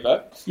about Yeah. Pro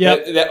Evo.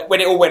 Yep.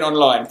 When it all went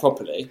online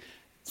properly,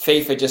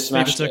 FIFA just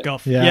Maybe smashed took it.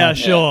 off. Yeah. Yeah,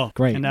 sure.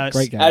 Great, And now it's-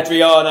 great game.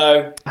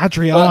 Adriano.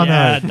 Adriano.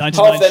 Yeah, Half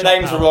 99 their shot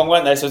names power. were wrong,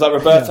 weren't they? So it was like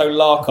Roberto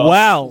Larcos.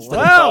 Wow. instead of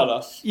Wow,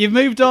 Carlos. you've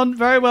moved on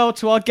very well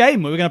to our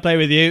game we're going to play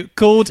with you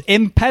called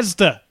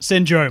Impesta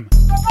Syndrome.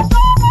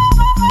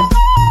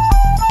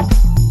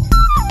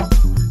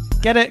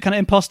 Get it? Kind of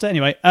imposter?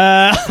 Anyway.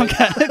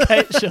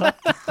 Okay, sure.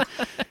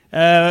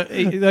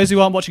 Those who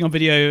aren't watching on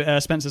video,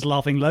 Spencer's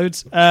laughing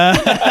loads. I'm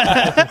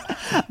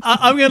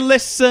going to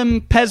list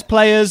some PES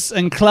players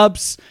and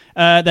clubs,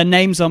 their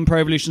names on Pro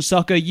Evolution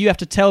Soccer. You have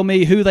to tell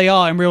me who they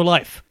are in real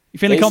life. You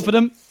feeling Please.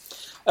 confident?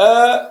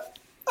 I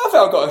think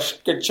I've got a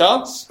good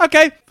chance.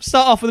 Okay,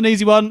 start off with an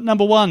easy one.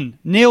 Number 1,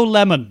 Neil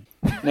Lemon.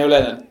 Neil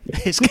Lennon.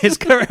 It's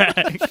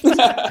correct.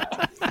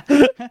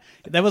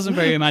 That wasn't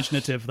very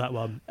imaginative, that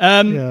one.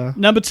 Yeah.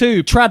 Number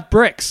 2, Trad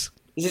Bricks.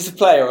 Is this a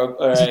player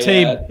or It's a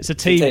team. uh, It's a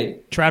team.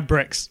 Trad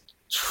Bricks.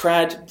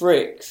 Trad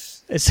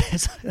Bricks.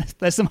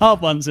 There's some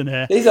hard ones in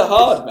here. These are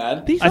hard, man.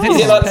 I think is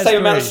this it like the is same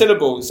amount of PES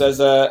syllables as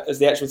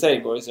the actual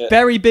team, or is it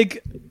Very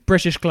big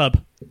British club,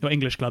 or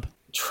English club.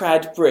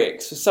 Trad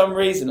Bricks? For some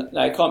reason,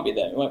 no, it can't be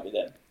them. It won't be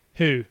them.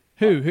 Who?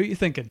 Who are you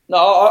thinking? No,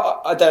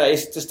 I don't know.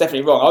 It's just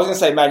definitely wrong. I was going to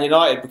say Man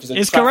United because of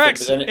It's Trafford, correct.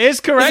 but then It's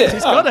correct. Is it?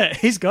 He's Oh. got it.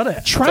 He's got it.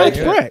 Trad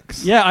Okay.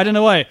 Bricks. Yeah, I don't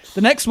know why. The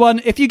next one,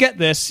 if you get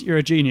this, you're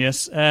a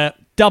genius.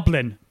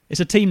 Dublin. It's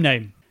a team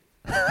name.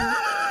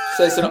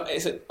 So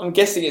I'm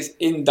guessing it's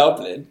in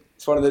Dublin.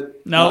 It's one of the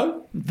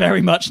No,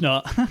 very much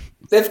not.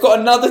 They've got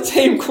another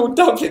team called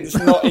Dublin that's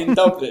not in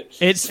Dublin.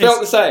 It's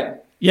spelled the same.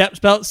 Yep,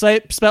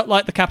 spelt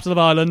like the capital of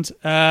Ireland,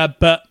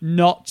 but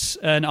not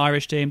an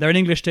Irish team. They're an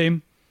English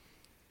team.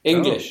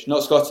 English,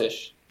 not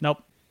Scottish.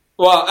 Nope.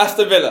 Well,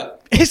 Aston Villa.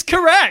 It's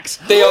correct.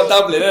 Dion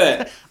Dublin,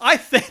 isn't it? I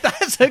think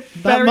that's a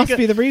very must good-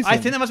 be the reason. I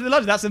think that must be the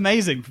logic. That's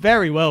amazing.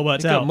 Very well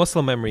worked You've got out.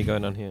 muscle memory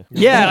going on here.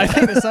 Yeah, I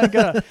think that's so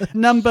good.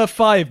 Number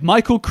 5,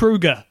 Michael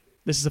Kruger.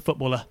 This is a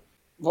footballer.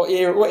 What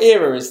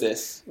era is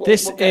this?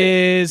 This what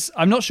game? is,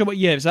 I'm not sure what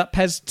year. Is that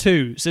PES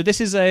 2? So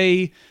this is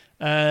a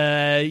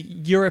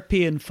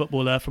European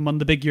footballer from one of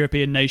the big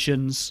European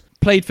nations.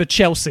 Played for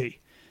Chelsea.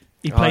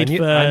 He Oh, played I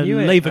for knew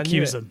it.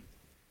 Leverkusen.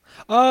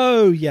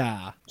 Oh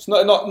yeah. It's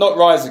not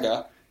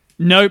Reisiger.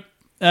 Nope.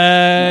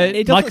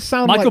 It doesn't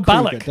sound Michael like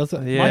Kruger, Ballack. does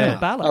it? Yeah.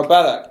 Michael Ballack. Oh,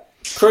 Ballack.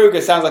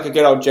 Kruger sounds like a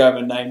good old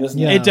German name, doesn't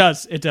Yeah. it? It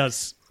does. It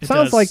Sounds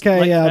does. like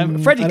a,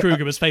 Freddie an-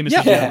 Krueger was famous. Yeah.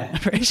 in Germany, Yeah. I'm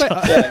pretty sure.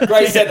 Yeah,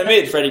 great centre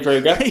mid, Freddie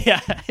Kruger. Yeah.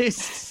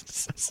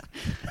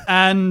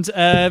 And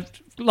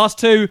last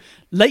 2,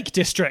 Lake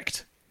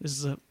District.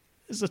 This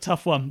is a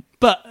tough one,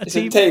 but It's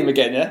a team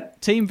again, yeah?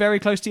 team very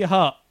close to your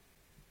heart.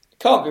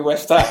 Can't be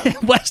West Ham.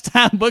 West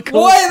Ham, but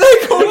called Why are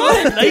they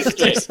called Lake Lake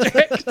District?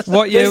 District.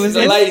 What year This was is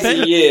a it?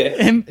 lazy year.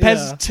 In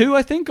PES 2,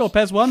 I think, or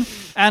PES 1.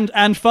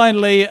 And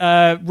finally,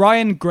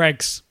 Ryan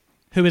Greggs.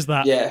 Who is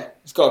that? Yeah,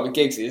 it's got to be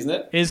Giggsy, isn't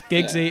it? Is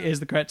Giggsy is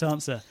the correct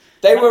answer.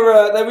 They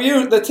were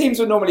the teams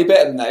were normally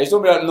better than that. It was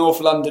normally like North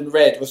London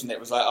Red, wasn't it? It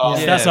was like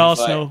Arsenal. That's It was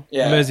Arsenal. Like,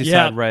 yeah. Merseyside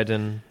Yeah. Red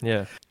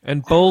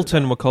and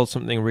Bolton were called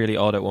something really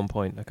odd at one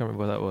point. I can't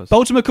remember what that was.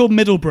 Bolton were called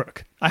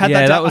Middlebrook. I had Yeah,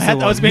 that. that was that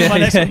the was one. being my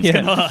next one.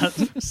 Yeah. Very That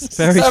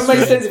makes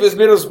strange. sense if it was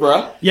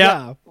Middlesbrough.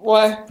 Yeah.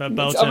 Why? For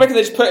Bolton. I reckon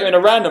they just put him in a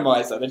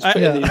randomizer. They just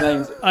put in these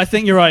names. I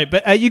think you're right.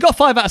 But you got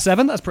 5 out of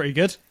 7. That's pretty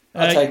good.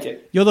 I'll take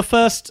it. You're the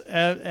first.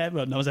 Well,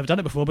 no one's ever done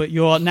it before, but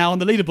you're now on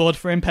the leaderboard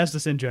for Impesta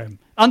Syndrome.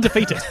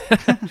 Undefeated.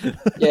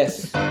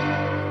 Yes.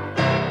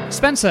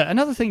 Spencer,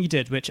 another thing you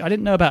did, which I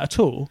didn't know about at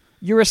all,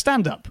 you were a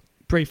stand-up,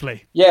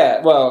 briefly.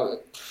 Yeah, well,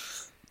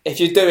 if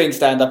you're doing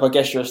stand-up, I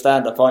guess you're a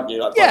stand-up, aren't you?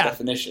 Like, Yeah. by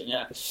definition,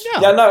 yeah.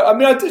 Yeah. Yeah, no, I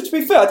mean, to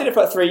be fair, I did it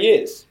for like 3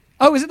 years.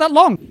 Oh, is it that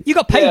long? You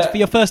got paid Yeah. for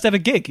your first ever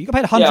gig. You got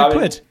paid 100 Yeah, I mean,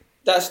 quid.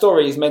 That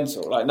story is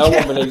mental. Like, no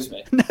one believes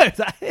me. No,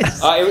 that is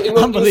It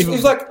was unbelievable.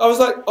 like I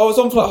was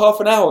on for like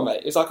half an hour, mate.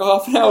 It was like a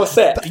half an hour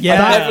set.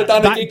 Yeah. I've never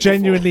done a That gig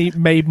genuinely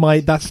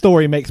made that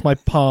story makes my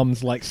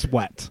palms like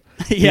sweat.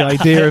 Yeah, the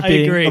idea of I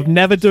agree. of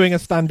never doing a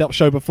stand-up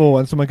show before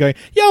and someone going,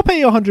 yeah, I'll pay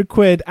you 100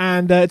 quid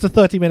and it's a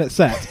 30-minute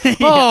set.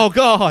 Oh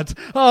god,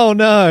 oh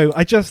no,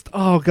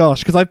 oh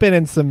gosh, because I've been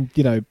in some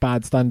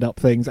bad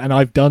stand-up things and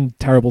I've done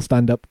terrible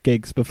stand-up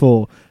gigs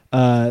before.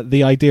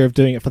 The idea of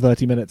doing it for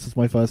 30 minutes as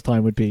my first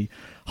time would be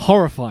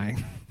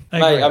horrifying.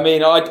 Mate, I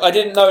mean, I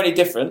didn't know any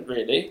different,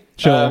 really.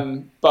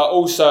 Sure. But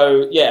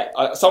also,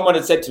 someone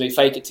had said to me,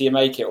 fake it till you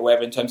make it, or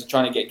whatever, in terms of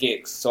trying to get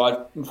gigs. So I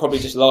probably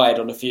just lied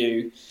on a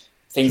few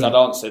things I'd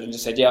answered and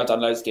just said, yeah, I've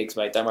done loads of gigs,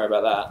 mate, don't worry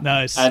about that.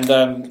 Nice. And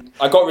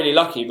I got really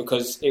lucky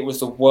because it was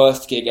the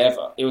worst gig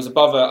ever. It was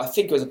above I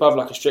think it was above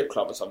like a strip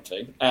club or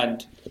something.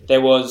 And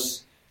there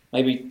was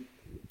maybe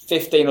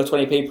 15 or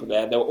 20 people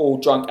there. They were all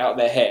drunk out of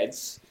their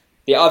heads.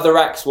 The other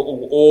acts were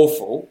all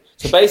awful.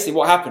 So basically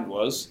what happened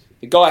was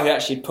the guy who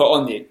actually put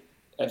on the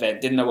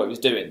event didn't know what he was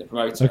doing, the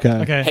promoter.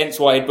 Okay. Hence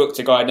why he booked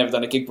a guy who'd never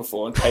done a gig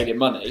before and paid him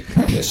money.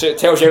 So it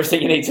tells you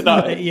everything you need to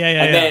know.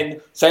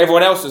 Then, so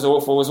everyone else was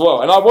awful as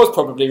well. And I was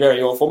probably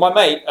very awful. My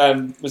mate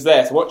was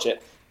there to watch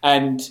it.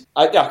 And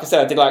like I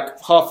said, I did like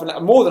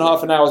more than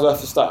half an hour's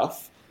worth of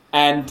stuff.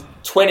 And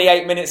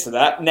 28 minutes of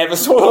that never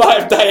saw the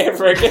light of day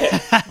ever again.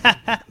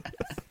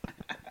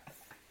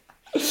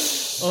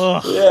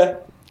 Yeah.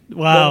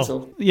 Wow.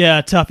 Mental.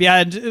 Yeah, tough. Yeah,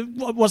 and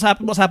what's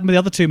happened with the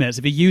other 2 minutes?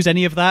 Have you used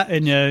any of that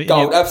in your...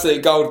 Gold,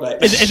 absolute gold,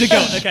 mate. Is it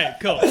gold? Okay,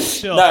 cool.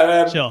 Sure.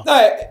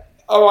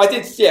 No, I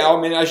did, yeah, I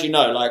mean, as you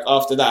know, like,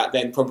 after that,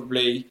 then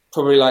probably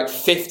like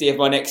 50 of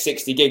my next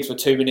 60 gigs were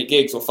 2-minute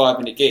gigs or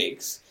 5-minute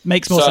gigs.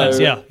 Makes more sense,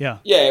 yeah.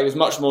 Yeah, it was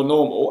much more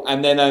normal.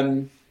 And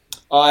then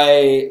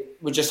I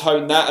would just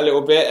hone that a little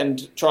bit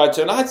and try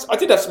to... And I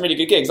did have some really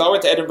good gigs. I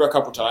went to Edinburgh a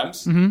couple of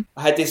times. Mm-hmm.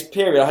 I had this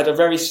period, I had a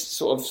very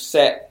sort of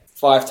set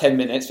 5-10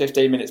 minutes,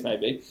 15 minutes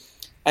maybe.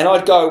 And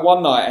I'd go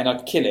one night and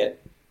I'd kill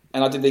it.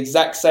 And I did the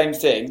exact same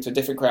thing to a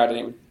different crowd and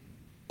it would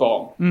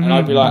bomb. Mm-hmm. And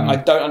I'd be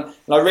like, and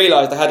I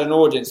realised I had an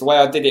audience. The way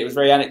I did it was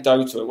very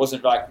anecdotal. It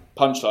wasn't like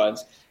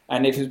punchlines.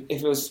 And if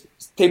it was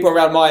people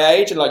around my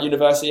age and like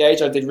university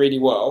age, I did really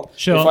well.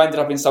 Sure. If I ended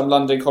up in some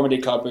London comedy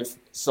club with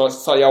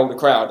slightly older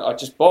crowd, I'd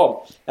just bomb.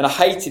 And I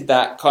hated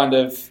that kind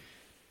of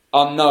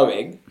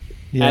unknowing.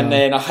 Yeah. And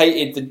then I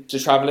hated the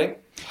travelling.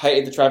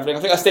 I think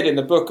I said in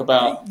the book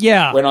about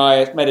when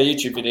I made a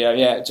YouTube video.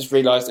 Yeah, just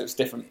realised it was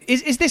different.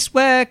 Is this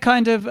where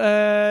kind of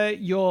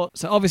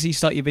so obviously you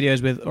start your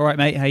videos with, all right,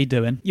 mate, how you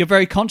doing? You're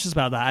very conscious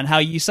about that and how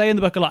you say in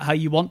the book a lot how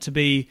you want to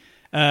be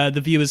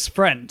the viewer's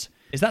friend.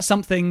 Is that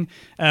something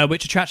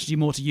which attracted you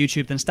more to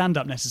YouTube than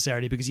stand-up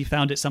necessarily because you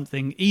found it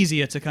something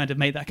easier to kind of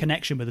make that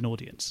connection with an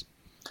audience?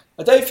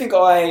 I don't think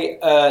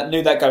I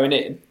knew that going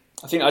in.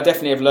 I think I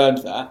definitely have learned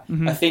that.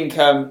 Mm-hmm. I think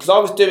because I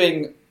was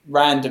doing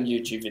random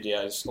YouTube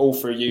videos all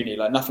through uni,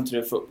 like nothing to do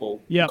with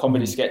football,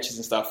 comedy sketches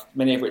and stuff,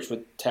 many of which were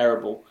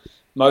terrible,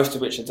 most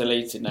of which are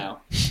deleted now.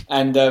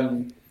 And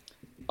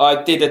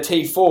I did a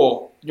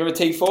T4. You remember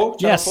T4?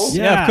 Yes, 4?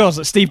 Yeah, of course,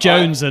 like Steve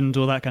Jones and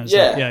all that kind of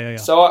stuff. Yeah.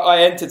 So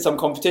I entered some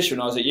competition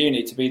when I was at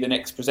uni to be the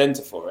next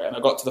presenter for it, and I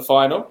got to the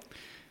final.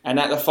 And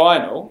at the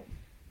final,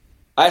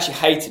 I actually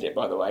hated it,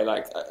 by the way.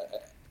 Like,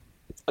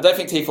 I don't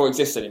think T4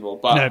 exists anymore,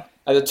 but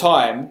at the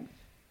time,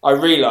 I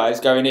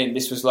realised going in,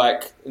 this was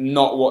like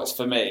not what's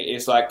for me.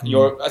 It's like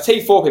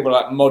T4 people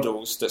are like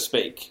models that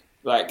speak.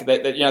 Like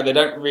they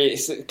don't really.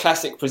 It's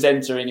classic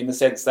presentering in the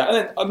sense that. And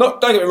then, don't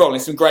get me wrong.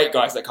 There's some great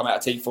guys that come out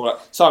of T4. Like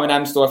Simon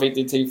Amstel, I think,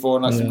 did T4,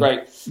 and like some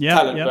great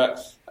talent. Yeah.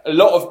 But a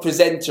lot of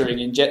presenting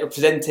in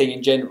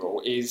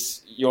general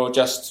is you're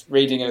just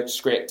reading a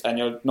script and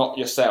you're not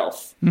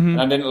yourself. Mm-hmm.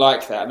 And I didn't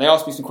like that. And they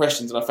asked me some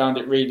questions, and I found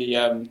it really.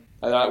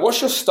 Like, what's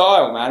your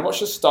style, man?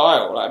 What's your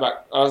style? Like,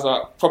 I was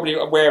like, probably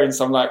wearing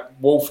some like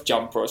wolf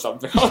jumper or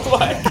something. I was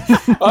like,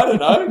 I don't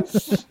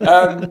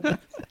know.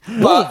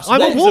 But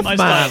I'm a wolf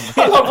man.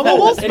 I'm a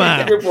wolf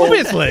man.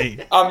 Obviously,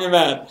 I'm your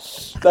man.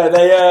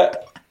 So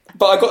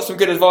but I got some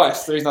good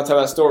advice. The reason I tell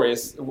that story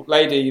is a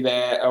lady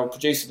there, or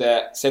producer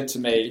there, said to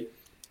me,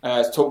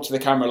 "Talk to the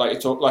camera like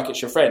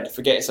it's your friend.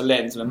 Forget it's a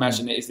lens and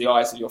imagine it is the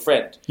eyes of your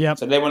friend." Yep.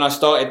 So then when I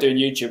started doing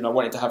YouTube and I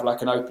wanted to have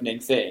like an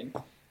opening thing,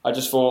 I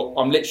just thought,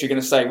 I'm literally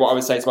going to say what I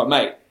would say to my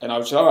mate. And I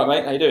was just, all right,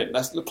 mate, how you doing?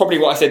 That's probably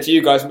what I said to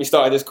you guys when we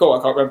started this call.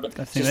 I can't remember.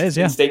 I think it is,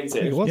 yeah.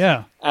 Instinctive.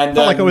 Yeah. And,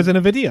 felt like I was in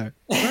a video.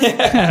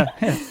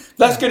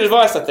 That's good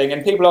advice, I think.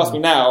 And people ask me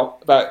now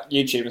about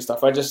YouTube and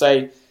stuff. I just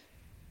say,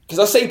 because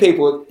I see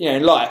people,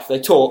 in life,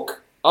 they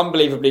talk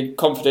unbelievably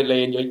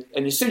confidently.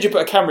 And as soon as you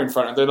put a camera in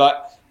front of them, they're like,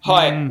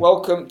 hi,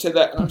 welcome to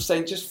that. And I'm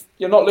saying, just,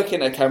 you're not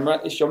looking at a camera,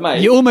 it's your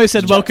mate. You almost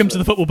said welcome to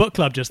the Football Book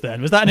Club just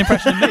then. Was that an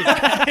impression of me?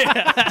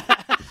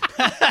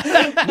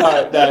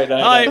 No.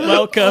 Hi,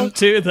 welcome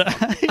to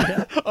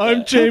the...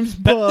 I'm James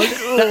Bug.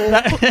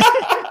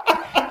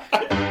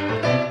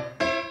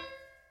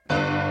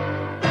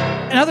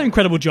 Another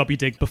incredible job you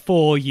did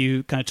before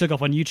you kind of took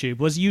off on YouTube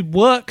was you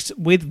worked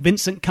with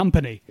Vincent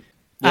Kompany,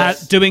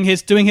 doing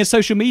his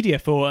social media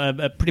for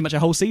pretty much a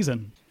whole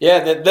season.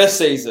 Yeah, the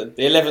season,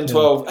 the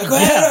 11-12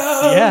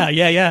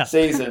 yeah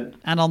season.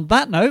 And on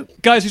that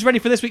note, guys, who's ready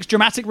for this week's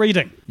dramatic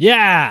reading?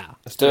 Yeah,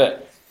 let's do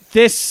it.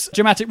 This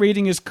dramatic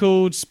reading is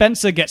called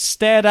Spencer Gets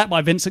Stared At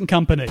by Vincent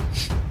Kompany.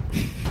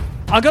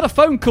 I got a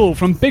phone call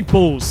from Big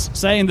Balls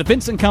saying that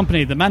Vincent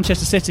Kompany, the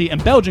Manchester City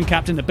and Belgian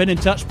captain, had been in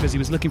touch because he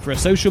was looking for a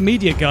social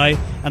media guy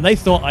and they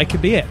thought I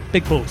could be it.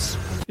 Big Balls.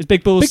 Is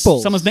Big Balls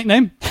someone's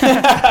nickname? No,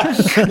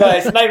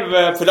 it's the name of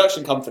a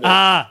production company.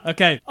 Ah,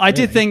 okay. I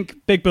did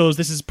think, Big Balls,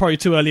 this is probably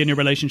too early in your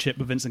relationship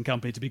with Vincent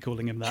Kompany to be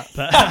calling him that.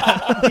 But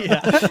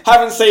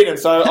haven't seen him,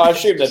 so I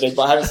assume they're big,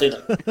 but I haven't seen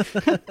him.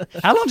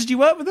 How long did you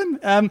work with him?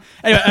 Anyway,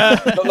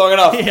 not long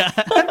enough. Yeah.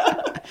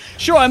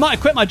 Sure, I might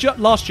have quit my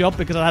last job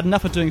because I had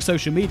enough of doing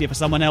social media for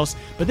someone else,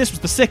 but this was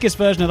the sickest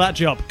version of that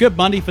job. Good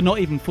money for not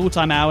even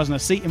full-time hours and a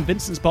seat in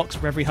Vincent's box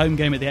for every home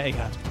game at the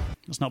Etihad.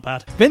 That's not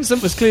bad.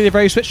 Vincent was clearly a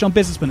very switched-on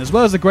businessman as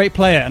well as a great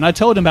player, and I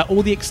told him about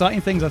all the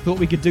exciting things I thought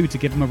we could do to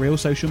give him a real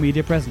social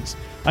media presence.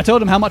 I told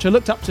him how much I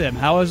looked up to him,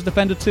 how I was a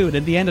defender too, and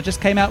in the end I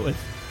just came out with,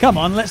 "Come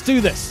on, let's do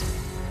this."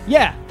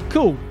 "Yeah,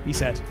 cool," he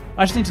said.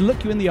 "I just need to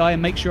look you in the eye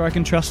and make sure I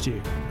can trust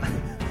you."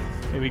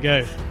 Here we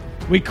go.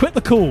 We quit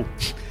the call.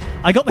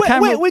 I got the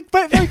camera... Wait,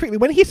 very quickly.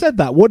 When he said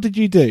that, what did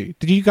you do?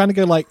 Did you kind of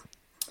go like,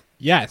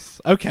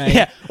 yes, okay.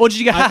 Yeah, or did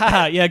you go, ha ha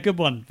ha, yeah, good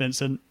one,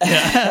 Vincent.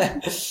 Yeah.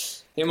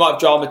 He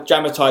might have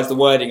dramatised the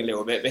wording a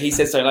little bit, but he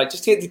said something like,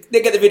 just get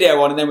the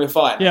video on and then we're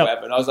fine. Yep. Or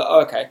whatever. And I was like,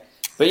 oh, okay.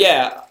 But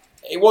yeah,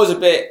 it was a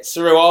bit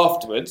surreal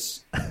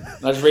afterwards.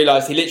 And I just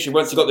realised he literally,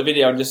 once he got the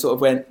video, and just sort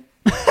of went...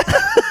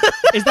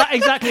 Is that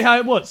exactly how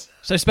it was?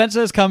 So Spencer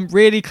has come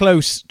really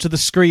close to the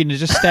screen and is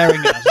just staring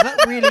at us. Is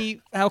that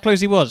really how close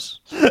he was?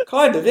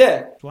 Kind of,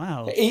 yeah.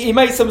 Wow. He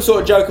made some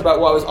sort of joke about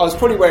what I was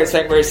probably wearing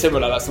something very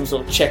similar, like some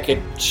sort of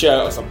checkered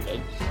shirt or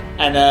something.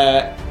 And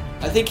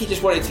I think he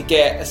just wanted to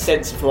get a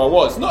sense of who I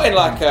was. Not in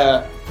like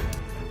a...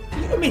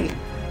 I mean,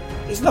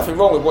 there's nothing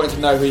wrong with wanting to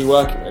know who you're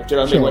working with. Do you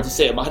know what I mean? I wanted to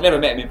see him. I had never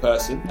met him in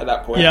person at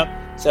that point.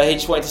 Yep. So he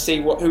just wanted to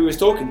see who he was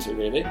talking to,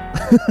 really.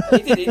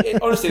 He did.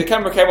 Honestly, the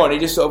camera came on, he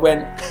just sort of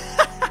went...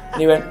 And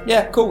he went,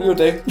 yeah, cool, you'll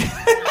do.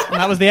 And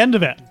that was the end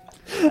of it.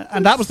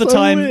 And that was the So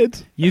time weird.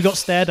 you got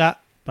stared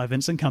at by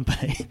Vincent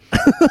Company.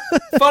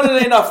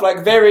 Funnily enough,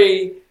 like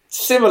very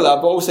similar,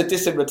 but also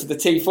dissimilar to the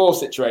T4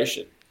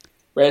 situation.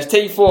 Whereas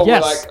T4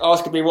 Yes. were like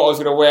asking me what I was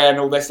going to wear and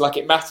all this, like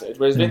it mattered.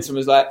 Whereas Vincent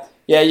was like,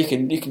 yeah, you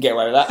can get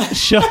away with that.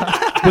 Sure.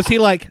 Was he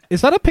like, is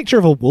that a picture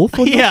of a wolf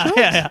on your Yeah, shirt?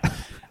 yeah, yeah.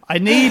 I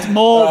need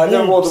more I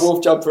never wore the wolves.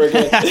 wolf jumper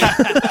again.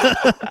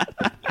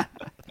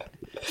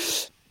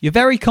 You're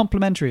very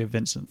complimentary of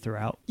Vincent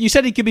throughout. You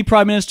said he could be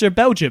Prime Minister of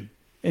Belgium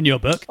in your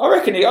book. I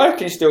reckon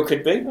he still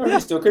could be. He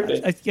still could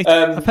be.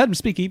 I've heard him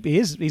speak.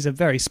 He's a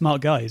very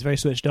smart guy. He's very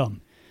switched on.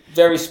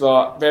 Very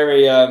smart,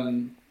 very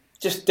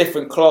just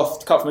different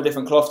cloth, cut from a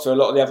different cloth to a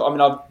lot of the other. I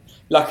mean, I'm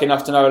lucky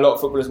enough to know a lot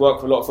of footballers, work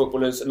with a lot of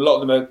footballers, and a lot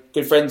of them are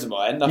good friends of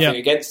mine. Nothing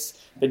against,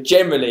 but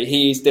generally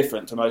he is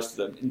different to most of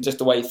them in just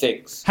the way he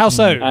thinks. How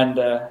so?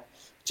 And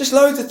just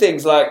loads of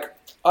things. Like,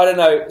 I don't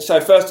know. So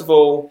first of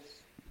all,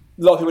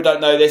 a lot of people don't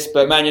know this,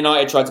 but Man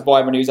United tried to buy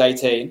him when he was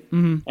 18,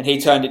 and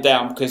he turned it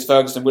down because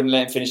Ferguson wouldn't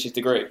let him finish his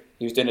degree.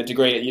 He was doing a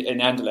degree in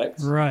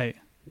Anderlecht, Right.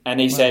 and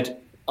he said,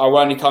 "I will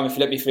only come if you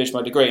let me finish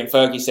my degree." And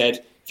Fergie said,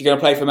 "If you're going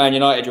to play for Man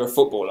United, you're a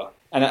footballer."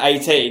 And at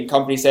 18,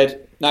 company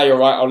said, "No, you're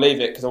right. I'll leave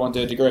it because I want to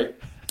do a degree."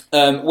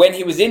 When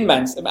he was at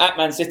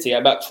Man City,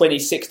 at about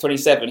 26,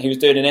 27, he was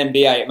doing an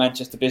MBA at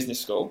Manchester Business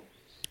School.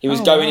 He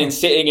was going and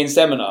sitting in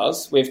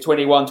seminars with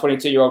 21,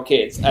 22-year-old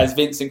kids as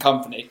Vincent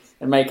Company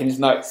and making his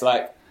notes.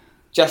 Like,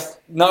 just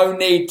no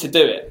need to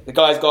do it. The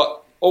guy's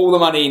got all the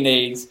money he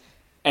needs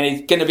and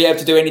he's going to be able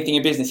to do anything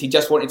in business. He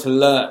just wanted to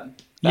learn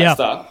that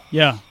stuff.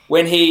 Yeah.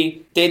 When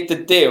he did the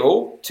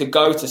deal to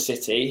go to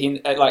City,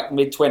 at like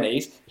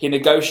mid-20s, he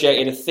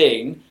negotiated a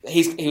thing. He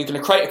was going to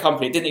create a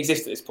company, it didn't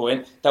exist at this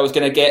point, that was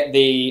going to get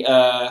the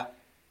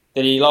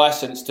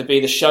license to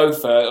be the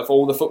chauffeur of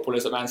all the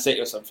footballers at Man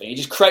City or something. He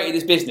just created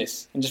this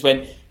business and just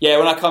went, yeah,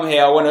 when I come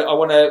here, I want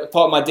to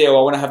part of my deal,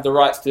 I want to have the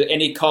rights to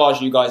any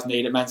cars you guys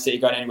need at Man City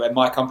going anywhere.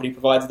 My company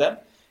provides them. And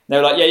they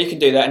were like, yeah, you can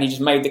do that. And he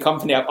just made the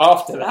company up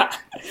after that.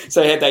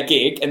 So he had that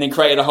gig and then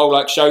created a whole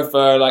like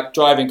chauffeur, like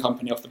driving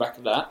company off the back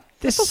of that.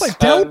 This is like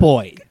Del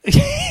Boy.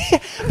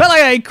 But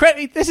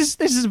like, this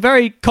is a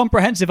very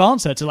comprehensive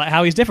answer to like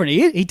how he's different.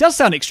 He does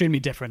sound extremely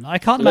different. I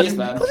can't imagine.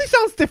 man. Well, he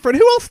sounds different.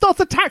 Who else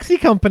starts a taxi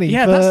company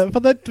for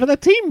their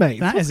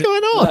teammates? What's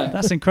going on? No.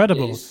 That's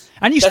incredible. Yes.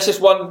 And That's just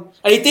one.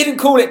 And he didn't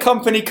call it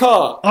company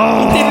car. He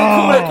didn't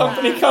call it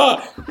company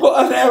car.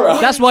 What an error.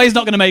 that's why he's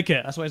not going to make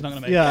it.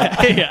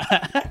 Yeah.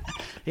 Yeah.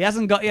 He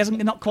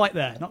hasn't not quite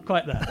there. Not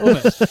quite there.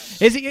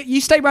 Almost.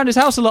 You stay around his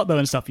house a lot though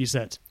and stuff, you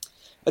said.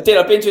 I did.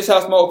 I've been to his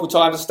house multiple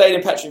times. I stayed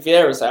in Patrick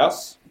Vieira's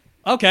house.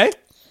 Okay.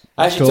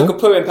 I actually took a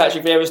poo in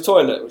Patrick Vieira's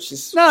toilet, which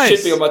is Nice.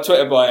 should be on my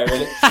Twitter bio,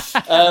 really.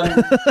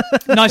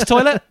 Nice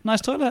toilet.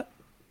 Nice toilet.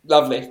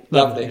 Lovely.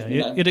 Yeah,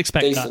 you know, you'd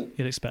expect decent. that.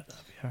 You'd expect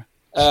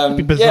that. It'd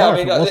be bizarre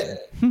if it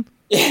wasn't.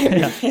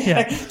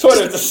 Yeah.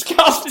 Toilet was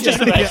disgusting.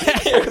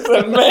 It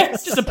was a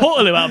mess. Just a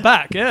portaloo out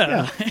back.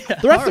 Yeah.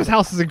 The rest of his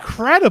house is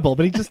incredible,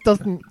 but he just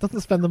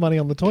doesn't spend the money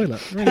on the toilet.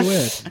 Really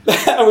weird.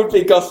 That would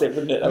be gossip,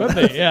 wouldn't it? It would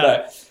be.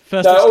 Yeah.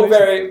 First No, all exclusive.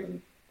 very,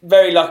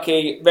 very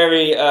lucky.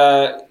 Very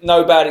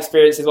no bad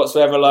experiences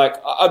whatsoever. Like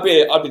I'd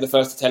be the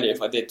first to tell you if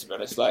I did, to be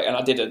honest. Like, and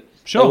I didn't.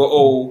 Sure.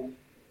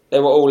 They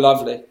were all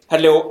lovely.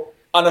 Had a little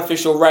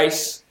unofficial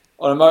race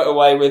on a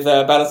motorway with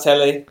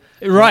Balotelli.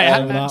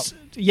 Right.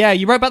 Yeah,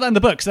 you wrote about that in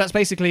the book. So that's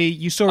basically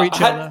you saw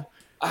each other.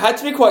 I had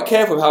to be quite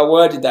careful with how I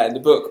worded that in the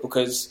book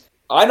because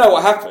I know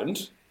what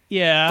happened,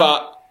 Yeah.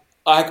 but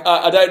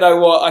I don't know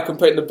what I can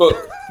put in the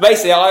book.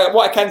 Basically,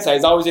 what I can say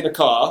is I was in a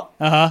car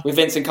with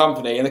Vincent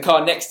Company, and the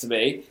car next to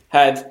me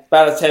had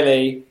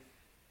Balotelli.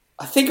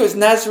 I think it was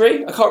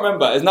Nasri. I can't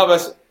remember. It was another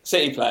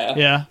City player.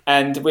 Yeah.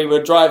 And we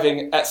were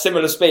driving at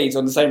similar speeds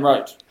on the same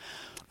road.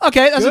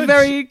 Okay, that's a Good.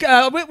 very...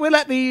 we'll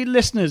let the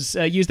listeners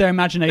use their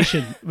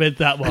imagination with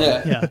that one.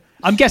 Yeah.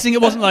 I'm guessing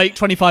it wasn't like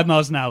 25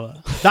 miles an hour.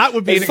 That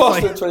would be It's an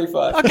faster exciting... than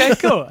 25. Okay,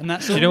 cool. And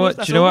that's Do you know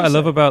what I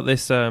love about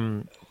this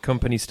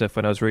company stuff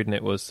when I was reading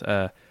it was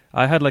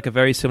I had like a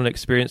very similar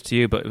experience to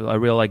you, but a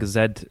real like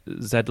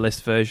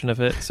Z-list version of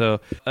it. So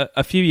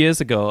a few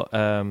years ago,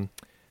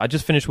 I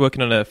just finished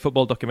working on a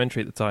football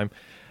documentary at the time,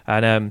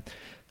 and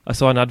I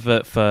saw an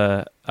advert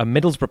for a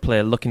Middlesbrough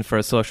player looking for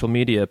a social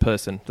media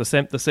person,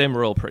 the same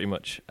role pretty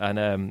much,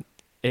 and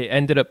it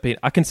ended up being,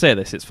 I can say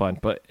this, it's fine,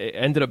 but it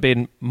ended up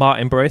being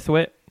Martin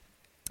Braithwaite,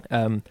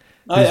 who's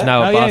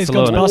now at Barcelona. He's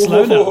gone to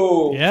Barcelona.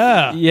 Ooh.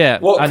 Yeah.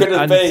 What could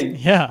have been?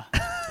 Yeah.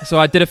 So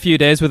I did a few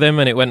days with him,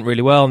 and it went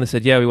really well. And they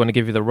said, "Yeah, we want to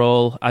give you the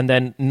role." And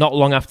then not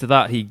long after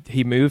that,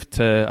 he moved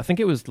to, I think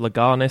it was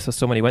Leganés or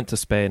someone. He went to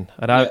Spain,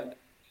 and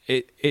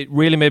it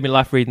really made me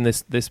laugh reading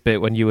this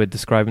bit when you were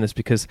describing this,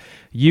 because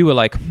you were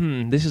like,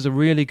 "This is a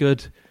really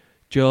good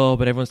job,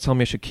 and everyone's telling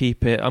me I should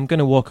keep it. I'm going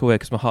to walk away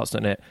because my heart's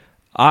not in it."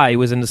 I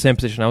was in the same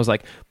position. I was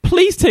like,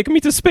 "Please take me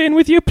to Spain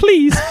with you,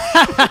 please."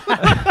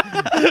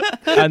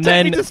 And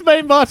then Take me to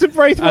Spain, Martin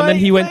Braithwaite. And then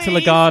he went to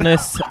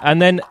Leganés,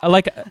 and then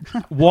like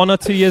 1 or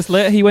 2 years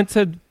later, he went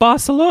to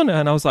Barcelona,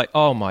 and I was like,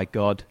 "Oh my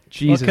god,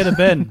 Jesus!" What could have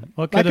been?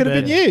 What That could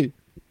have been you.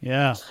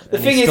 Yeah. The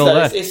And thing he's is, still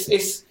though, there.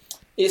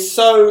 it's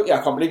so... Yeah,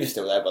 I can't believe you're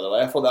still there, by the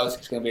way. I thought that was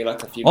going to be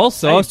like a few...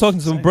 Also, I was talking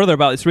to some brother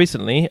about this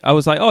recently. I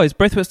was like, "Oh, is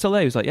Braithwaite still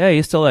there?" He was like, "Yeah,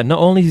 he's still there." Not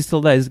only is he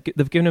still there,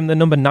 they've given him the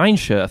number 9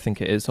 shirt, I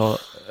think it is, or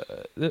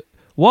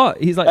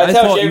what? He's like, That I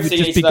tells thought you he would everything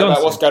you just need be to know about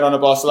gone. what's going on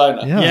at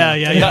Barcelona.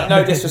 Yeah.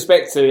 No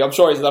disrespect to... I'm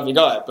sure he's a lovely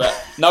guy, but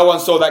no one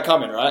saw that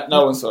coming, right?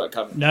 No one saw it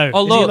coming. No.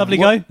 Although, Is he a lovely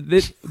guy?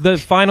 The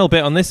final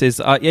bit on this is,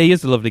 yeah, he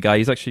is a lovely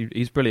guy.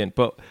 He's brilliant.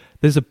 But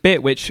there's a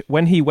bit which,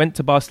 when he went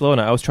to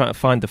Barcelona, I was trying to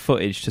find the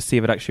footage to see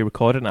if it actually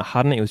recorded, and I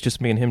hadn't. It was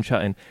just me and him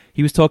chatting.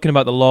 He was talking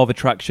about the law of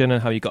attraction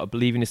and how you got to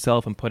believe in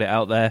yourself and put it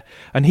out there.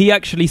 And he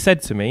actually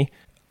said to me,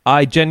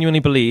 "I genuinely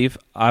believe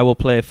I will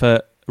play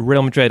for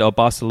Real Madrid or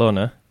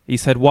Barcelona." He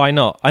said, "Why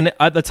not?" And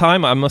at the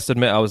time, I must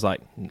admit, I was like,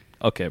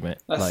 "Okay, mate,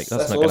 that's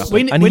not awesome. going to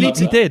happen." And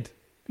he did.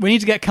 We need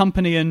to get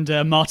Company and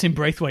Martin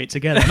Braithwaite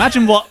together.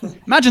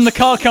 Imagine the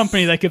car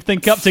company they could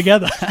think up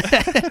together.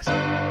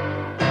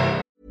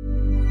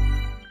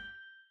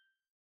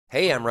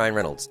 Hey, I'm Ryan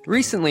Reynolds.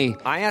 Recently,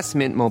 I asked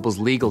Mint Mobile's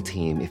legal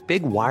team if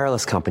big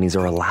wireless companies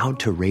are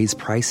allowed to raise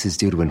prices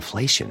due to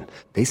inflation.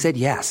 They said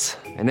yes.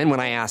 And then when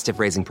I asked if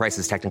raising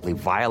prices technically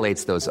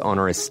violates those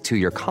onerous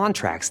 2-year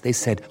contracts, they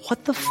said,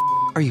 "What the f***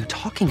 are you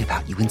talking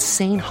about, you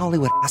insane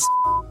Hollywood ass?"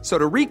 So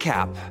to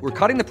recap, we're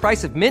cutting the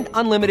price of Mint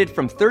Unlimited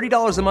from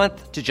 $30 a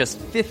month to just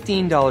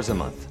 $15 a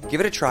month. Give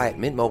it a try at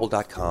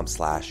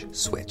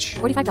mintmobile.com/switch.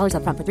 $45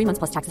 up front for 3 months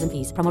plus taxes and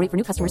fees. Promo rate for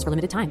new customers for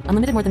limited time.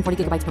 Unlimited more than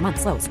 40 gigabytes per month.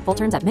 Slows full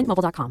terms at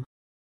mintmobile.com.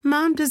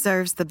 Mom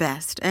deserves the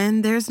best,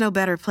 and there's no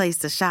better place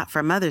to shop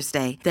for Mother's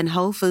Day than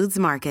Whole Foods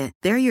Market.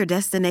 They're your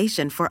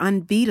destination for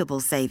unbeatable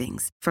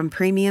savings, from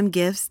premium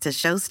gifts to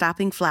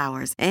show-stopping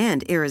flowers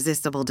and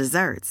irresistible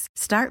desserts.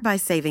 Start by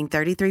saving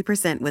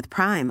 33% with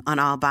Prime on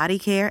all body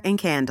care and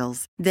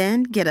candles.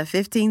 Then get a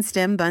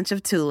 15-stem bunch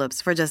of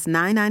tulips for just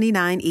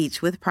 $9.99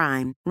 each with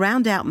Prime.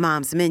 Round out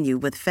Mom's menu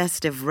with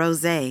festive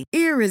rosé,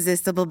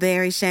 irresistible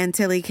berry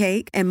chantilly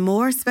cake, and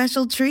more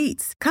special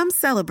treats. Come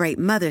celebrate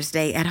Mother's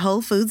Day at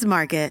Whole Foods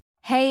Market.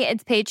 Hey,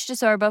 it's Paige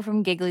DeSorbo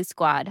from Giggly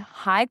Squad.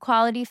 High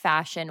quality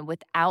fashion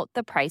without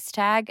the price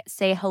tag.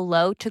 Say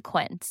hello to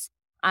Quince.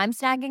 I'm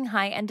snagging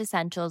high-end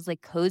essentials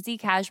like cozy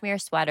cashmere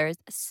sweaters,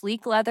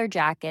 sleek leather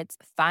jackets,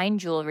 fine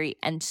jewelry,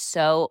 and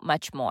so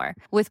much more.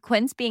 With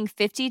Quince being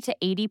 50 to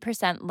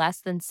 80%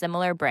 less than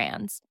similar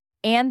brands.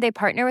 And they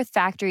partner with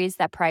factories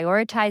that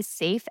prioritize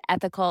safe,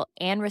 ethical,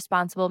 and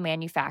responsible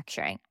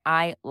manufacturing.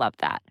 I love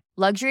that.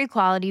 Luxury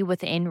quality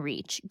within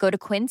reach. Go to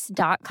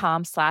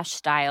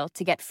quince.com/style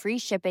to get free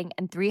shipping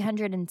and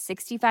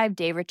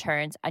 365-day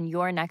returns on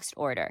your next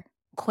order.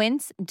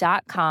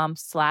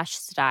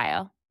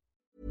 Quince.com/style.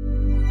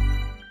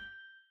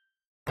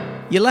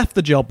 You left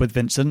the job with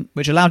Vincent,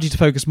 which allowed you to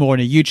focus more on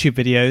your YouTube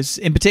videos,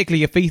 in particular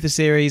your FIFA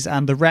series,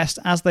 and the rest,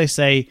 as they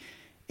say,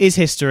 is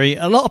history.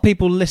 A lot of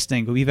people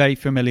listening will be very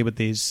familiar with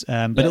these,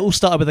 but it all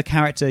started with a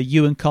character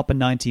you and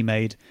Copper90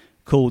 made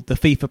called the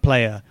FIFA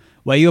Player,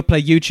 where you would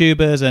play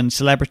YouTubers and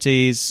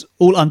celebrities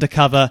all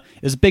undercover.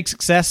 It was a big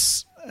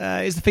success.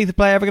 Is the FIFA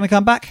Player ever going to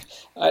come back?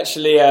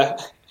 Actually,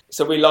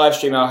 so we live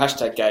stream our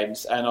hashtag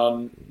games, and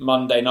on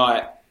Monday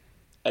night,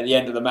 at the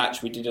end of the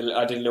match, I did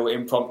a little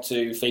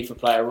impromptu FIFA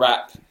Player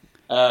rap.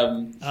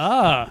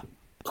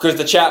 Because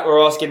the chat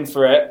were asking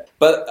for it.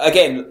 But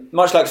again,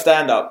 much like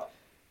stand-up,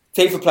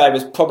 FIFA Player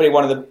was probably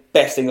one of the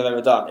best things I've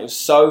ever done. It was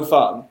so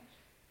fun.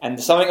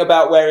 And something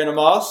about wearing a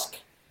mask,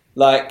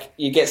 like,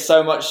 you get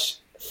so much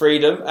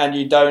freedom and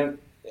you don't...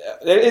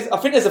 I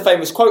think there's a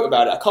famous quote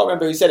about it. I can't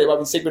remember who said it. It might have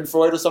been Sigmund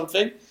Freud or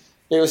something.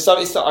 It was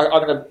something... I'm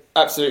going to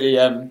absolutely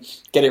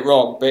get it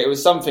wrong, but it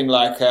was something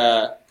like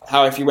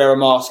how if you wear a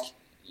mask,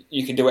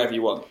 you can do whatever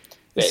you want.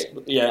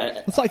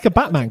 Yeah. It's like a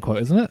Batman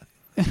quote, isn't it?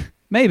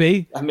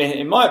 Maybe. I mean,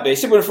 it might be.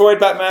 Sigmund Freud,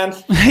 Batman.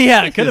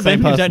 Yeah, it could have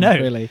been. We don't know.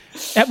 Really.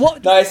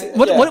 What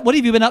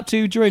have you been up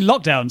to during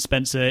lockdown,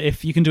 Spencer?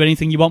 If you can do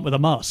anything you want with a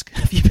mask,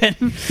 have you been?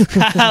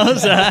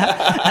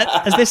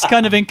 Has this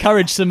kind of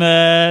encouraged some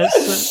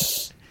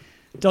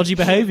dodgy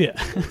behaviour?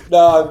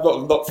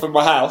 No, not from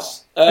my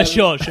house.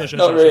 Sure.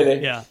 Not really.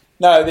 Yeah.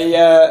 No,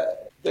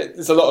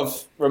 there's a lot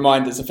of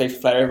reminders of FIFA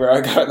player everywhere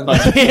I go at the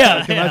moment.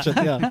 Yeah,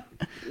 Imagine, yeah.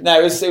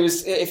 No, it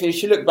was. If you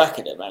should look back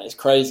at it, man, it's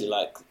crazy.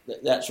 Like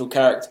the actual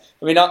character.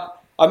 I mean,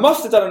 I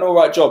must have done an all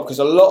right job because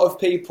a lot of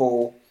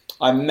people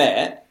I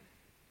met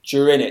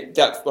during it.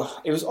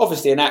 It was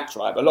obviously an act,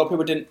 right? But a lot of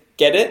people didn't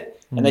get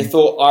it, and they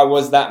thought I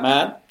was that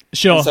man.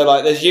 Sure. And so,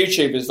 like, there's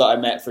YouTubers that I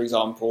met, for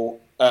example,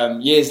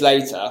 years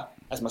later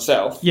as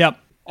myself. Yep.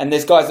 And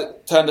there's guys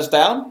that turned us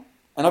down,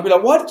 and I'd be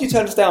like, "Why did you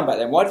turn us down back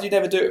then? Why did you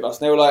never do it with us?"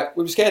 And they were like,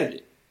 "We were scared of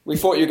you. We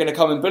thought you were going to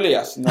come and bully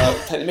us and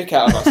take the mick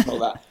out of us and all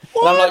that."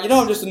 And I'm like,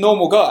 I'm just a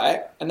normal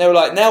guy. And they were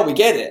like, "Now we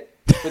get it."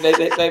 But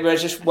they were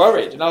just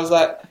worried. And I was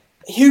like,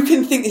 who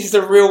can think this is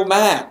a real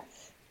man?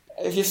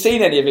 If you've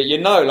seen any of it, you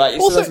know, like,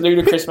 it's the most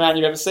ludicrous man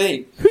you've ever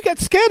seen. Who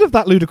gets scared of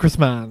that ludicrous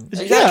man?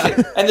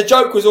 Exactly. Yeah. And the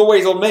joke was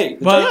always on me.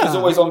 The joke was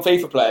always on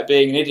FIFA player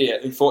being an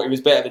idiot who thought he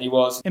was better than he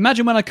was.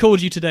 Imagine when I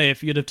called you today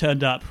if you'd have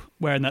turned up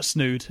wearing that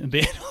snood and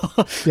being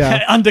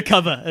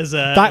undercover as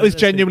a... That was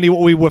genuinely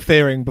what we were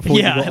fearing before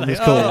you got on this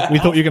call. We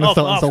thought you were going to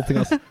start insulting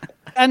us.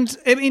 And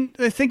I mean,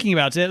 thinking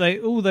about it,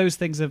 like, all those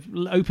things have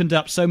opened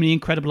up so many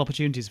incredible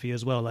opportunities for you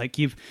as well. Like,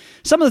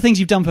 some of the things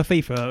you've done for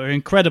FIFA are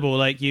incredible.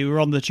 Like, you were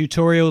on the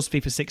tutorials,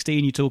 FIFA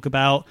 16. You talk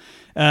about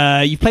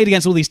you've played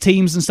against all these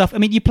teams and stuff. I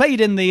mean, you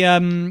played in the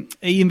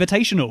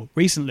Invitational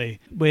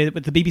recently with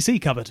the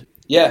BBC covered.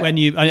 Yeah, when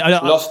you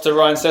lost to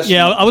Ryan Sessegnon.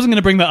 Yeah, I wasn't going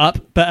to bring that up,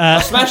 but I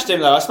smashed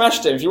him though.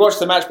 If you watch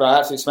the match, bro, I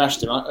absolutely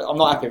smashed him. I'm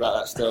not happy about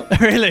that still.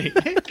 Really?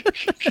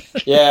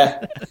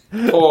 Yeah,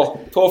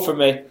 poor from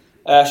me.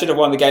 Should have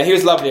won the game. He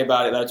was lovely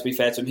about it, though, to be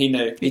fair to him. He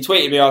knew. He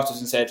tweeted me afterwards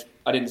and said,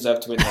 "I didn't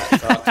deserve to win that."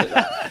 So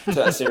I took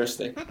that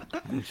seriously.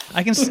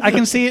 I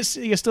can see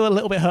you're still a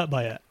little bit hurt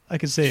by it. I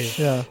can see it.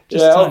 Yeah.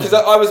 Because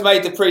I was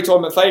made the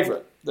pre-tournament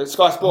favourite. The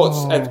Sky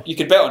Sports, you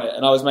could bet on it,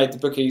 and I was made the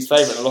bookies'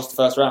 favourite and I lost the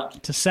first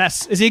round. To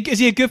Sess. Is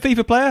he a good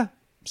FIFA player?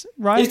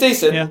 Right? He's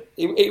decent. Yeah.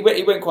 He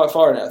went quite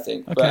far in it, I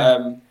think.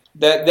 Okay.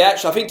 But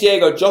I think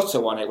Diego Jota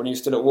won it when he was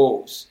still at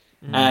Wolves,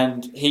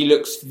 and he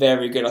looks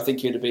very good. I think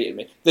he would have beaten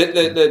me.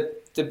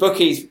 The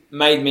bookies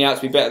made me out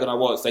to be better than I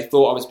was. They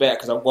thought I was better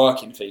because I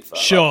work in FIFA.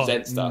 Sure. I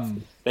present stuff.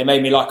 They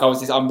made me like I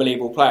was this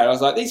unbelievable player. I was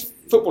like, these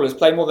footballers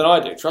play more than I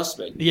do, trust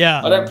me.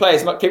 Yeah. I don't play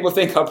as much. People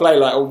think I play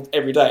like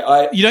every day.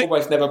 I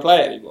almost never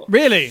play anymore.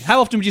 Really?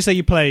 How often would you say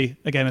you play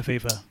a game of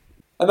FIFA?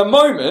 At the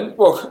moment,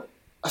 well,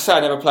 I say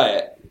I never play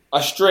it. I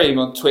stream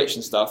on Twitch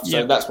and stuff,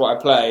 so that's what I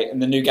play, and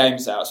the new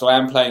game's out, so I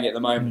am playing it at the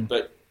moment.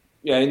 But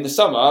in the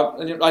summer,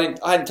 I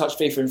hadn't touched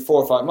FIFA in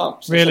 4 or 5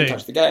 months. Really? I hadn't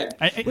touched the game.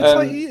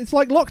 It's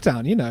like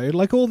lockdown,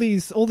 like all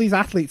these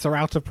athletes are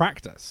out of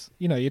practice.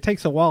 It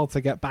takes a while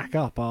to get back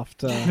up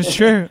after. It's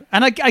true,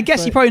 and I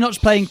guess you're probably not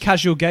just playing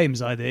casual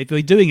games either. If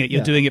you're doing it,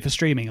 you're doing it for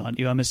streaming, aren't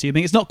you? I'm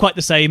assuming it's not quite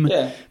the same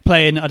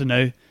playing. I don't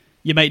know,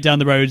 your mate down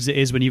the road as it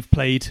is when you've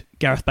played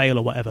Gareth Bale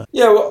or whatever.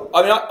 Yeah, well,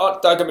 I mean,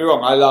 don't get me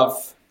wrong. I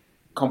love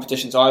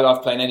competitions. I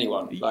love playing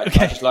anyone. I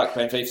just like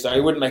playing FIFA, so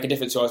it wouldn't make a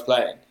difference who I was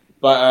playing.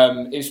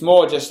 But it's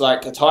more just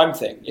like a time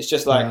thing. It's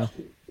just like,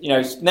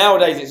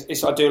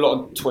 nowadays I do a lot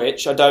on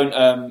Twitch. I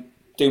don't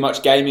do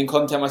much gaming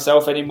content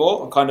myself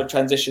anymore. I'm kind of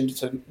transitioned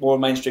to more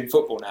mainstream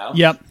football now.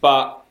 Yep.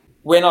 But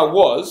when I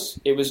was,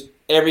 it was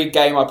every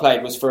game I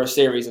played was for a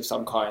series of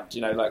some kind.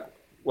 Like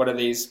one of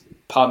these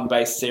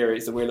pun-based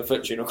series, the Wheel of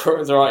Fortune or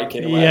Karate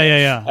Kid or whatever.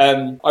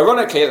 Yeah.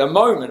 Ironically, at the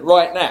moment,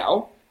 right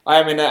now, I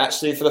am in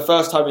actually, for the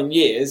first time in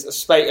years, a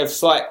spate of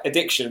slight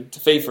addiction to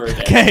FIFA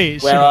again. Okay,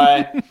 where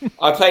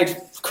I played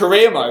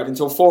career mode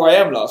until 4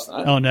 a.m. last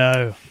night. Oh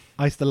no!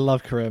 I used to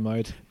love career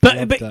mode.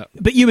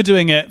 But you were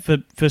doing it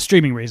for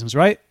streaming reasons,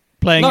 right?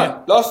 Last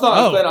night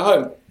I was playing at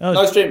home.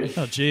 No streaming.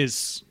 Oh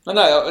jeez. I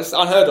know, it's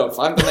unheard of.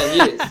 I haven't done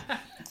that in years.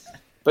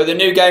 But the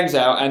new game's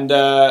out, and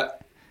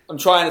I'm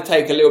trying to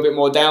take a little bit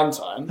more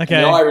downtime. Okay.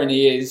 And the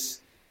irony is,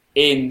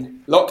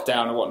 in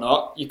lockdown and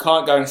whatnot, you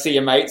can't go and see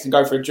your mates and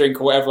go for a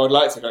drink or whatever I'd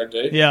like to go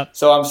do. Yeah.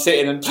 So I'm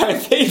sitting and playing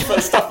FIFA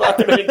and stuff I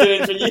could have been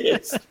doing for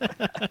years.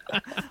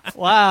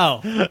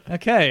 Wow.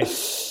 Okay.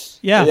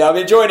 Yeah. Yeah, I'm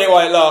enjoying it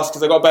while it lasts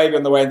because I've got a baby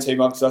on the way in 2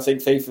 months, so I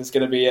think FIFA's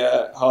going to be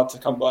hard to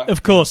come by.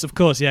 Of course.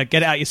 Yeah,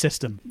 get it out your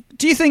system.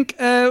 Do you think,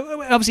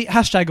 obviously,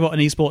 Hashtag got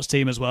an esports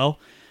team as well.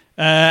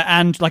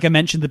 And like I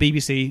mentioned, the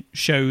BBC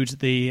showed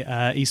the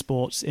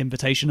esports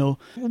invitational.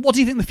 What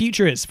do you think the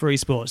future is for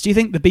esports? Do you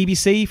think the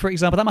BBC, for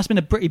example, that must have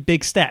been a pretty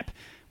big step.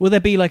 Will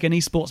there be like an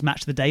esports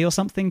match of the day or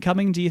something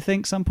coming, do you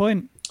think, some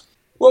point?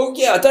 Well,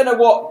 yeah, I don't know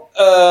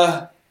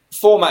what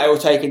format it will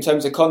take in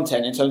terms of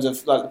content, in terms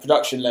of like the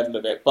production level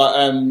of it, but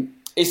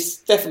it's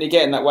definitely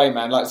getting that way,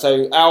 man. Like,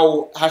 so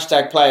our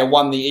Hashtag player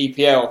won the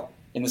EPL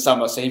in the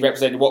summer, so he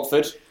represented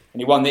Watford. And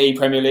he won the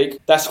E-Premier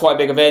League. That's quite a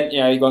big event.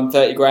 He won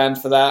 30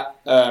 grand for that.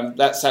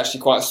 That's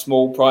actually quite a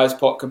small prize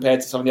pot compared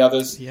to some of the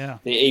others. Yeah.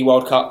 The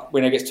E-World Cup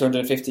winner gets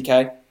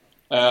 250k.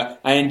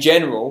 And in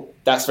general,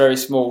 that's very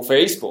small for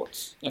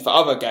esports. And for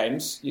other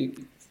games,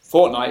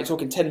 Fortnite, you're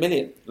talking 10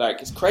 million.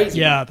 Like, it's crazy.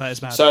 Yeah, that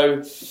is mad. So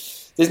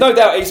there's no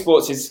doubt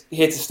esports is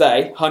here to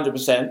stay,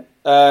 100%.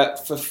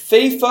 For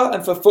FIFA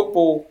and for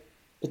football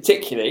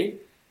particularly,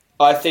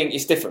 I think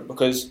it's different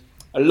because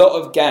a lot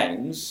of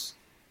games,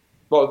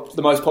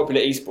 the most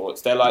popular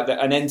esports, they're like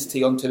an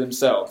entity unto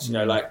themselves. You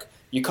know, like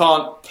you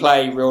can't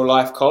play real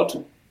life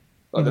COD.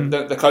 Like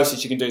the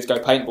closest you can do is go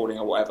paintballing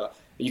or whatever.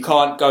 You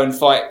can't go and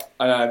fight.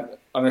 I'm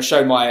going to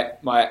show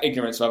my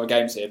ignorance of other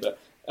games here, but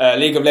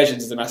League of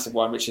Legends is a massive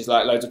one, which is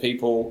like loads of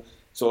people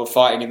sort of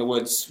fighting in the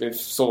woods with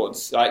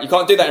swords. Like, you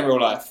can't do that in real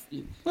life.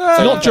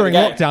 Not during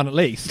lockdown, at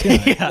least.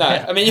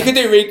 I mean, you can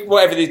do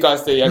whatever these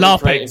guys do.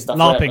 LARPing. Stuff,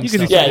 LARPing. You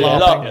can do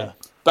LARPing.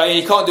 But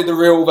you can't do the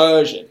real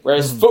version.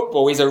 Whereas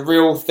football is a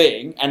real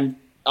thing, and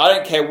I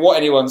don't care what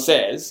anyone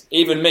says,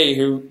 even me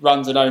who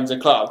runs and owns a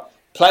club,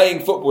 playing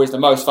football is the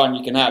most fun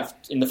you can have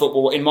in the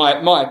football, in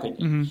my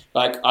opinion.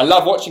 Like, I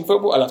love watching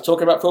football, I love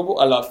talking about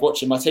football, I love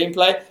watching my team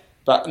play,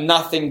 but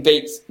nothing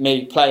beats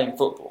me playing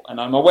football.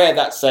 And I'm aware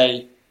that's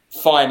a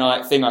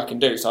finite thing I can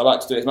do, so I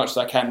like to do it as much as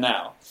I can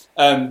now.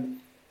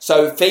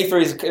 So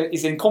FIFA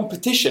is in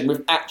competition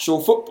with actual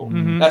football.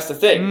 That's the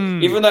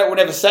thing. Even though it will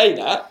never say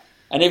that,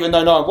 and even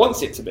though no one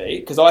wants it to be,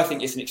 because I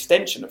think it's an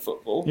extension of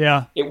football,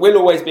 it will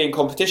always be in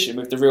competition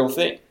with the real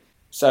thing.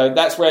 So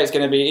that's where it's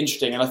going to be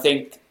interesting, and I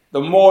think the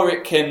more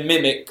it can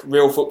mimic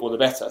real football, the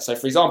better. So,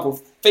 for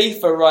example,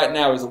 FIFA right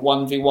now is a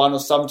 1v1 or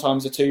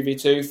sometimes a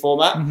 2v2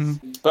 format,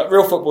 but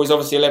real football is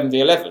obviously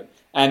 11v11.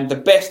 And the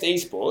best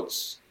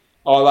esports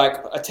are like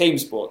a team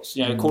sports,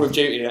 you know, Call of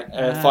Duty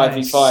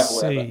 5v5 or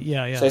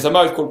whatever. So there's a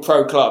mode called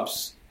Pro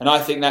Clubs, and I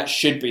think that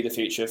should be the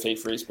future of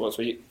FIFA esports,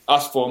 where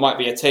us four might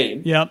be a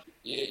team.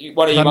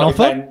 One of you might be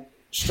playing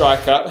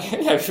striker.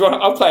 If you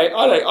want, I'll play.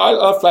 I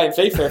love playing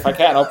FIFA if I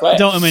can. I'll play.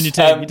 Don't want me in your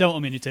team. You don't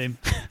want me in your team.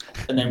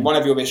 And then one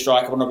of you will be a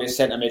striker, one will be a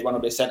centre mid, one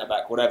will be a centre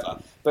back, whatever.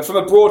 But from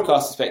a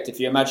broadcast perspective,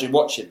 you imagine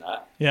watching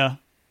that.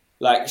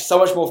 Like, it's so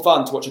much more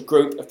fun to watch a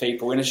group of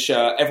people in a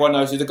shirt. Everyone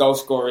knows who the goal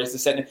scorer is. The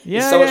centre.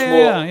 It's so much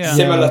more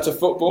similar to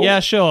football.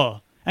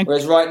 And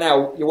whereas right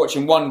now you're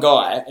watching one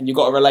guy and you've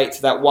got to relate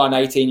to that one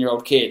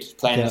 18-year-old kid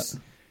playing as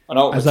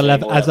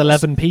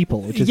 11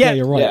 people, which is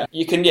you're right. Yeah,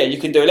 you can do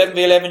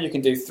 11v11, you can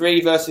do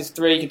 3 versus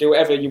 3, you can do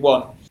whatever you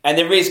want. And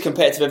there is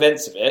competitive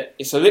events of it.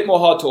 It's a bit more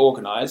hard to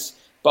organise,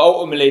 but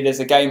ultimately there's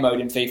a game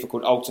mode in FIFA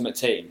called Ultimate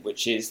Team,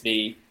 which is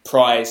the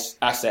prize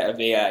asset of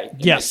EA.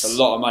 It makes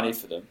a lot of money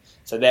for them.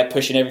 So they're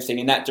pushing everything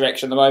in that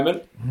direction at the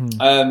moment,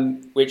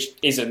 which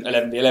isn't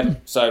 11v11.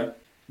 So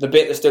the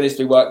bit that still needs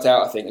to be worked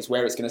out, I think, is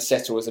where it's going to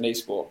settle as an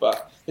esport.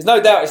 But there's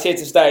no doubt it's here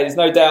to stay. There's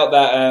no doubt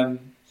that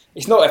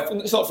it's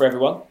not for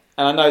everyone.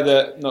 And I know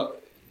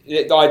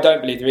that I don't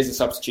believe there is a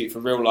substitute for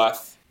real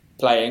life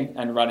playing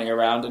and running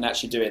around and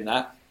actually doing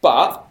that.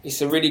 But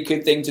it's a really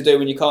good thing to do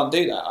when you can't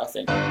do that, I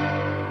think.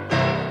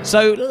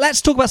 So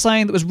let's talk about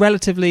something that was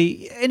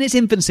relatively in its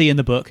infancy in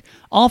the book.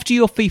 After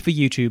your FIFA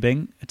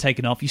YouTubing had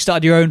taken off, you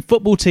started your own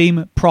football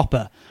team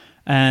proper.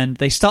 And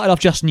they started off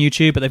just on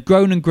YouTube, but they've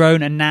grown and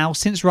grown. And now,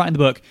 since writing the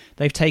book,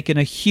 they've taken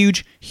a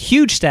huge,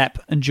 huge step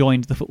and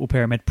joined the Football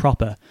Pyramid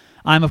proper.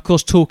 I'm, of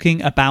course,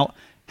 talking about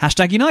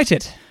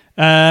 #United.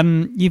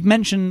 You've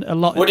mentioned a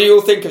lot. What do you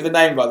all think of the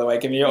name, by the way?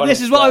 Give me your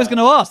honest. This is what I was going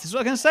to ask. This is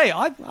what I was going to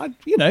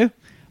say.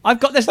 I've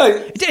got this.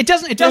 It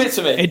doesn't. Give it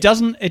to me. It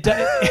doesn't.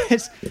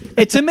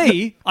 It to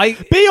me.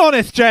 Be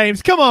honest,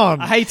 James. Come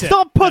on. I hate it.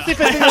 Stop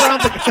pussyfooting around.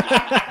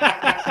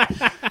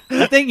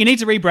 I think you need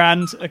to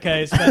rebrand.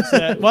 Okay,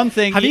 Spencer. One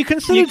thing. Have you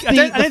considered I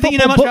don't think you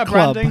know much about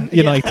branding.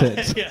 United.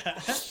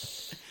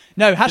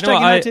 No,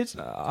 #United.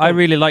 I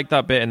really like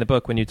that bit in the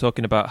book when you're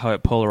talking about how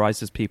it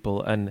polarizes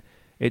people, and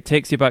it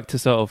takes you back to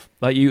sort of,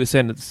 like you were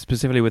saying,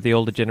 specifically with the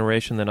older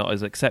generation, they're not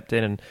as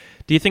accepting. And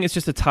do you think it's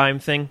just a time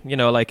thing? You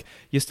know, like,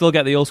 you still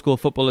get the old school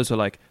footballers who are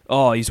like,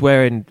 oh, he's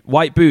wearing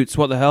white boots,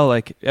 what the hell?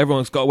 Like,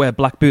 everyone's got to wear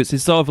black boots.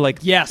 It's sort of like,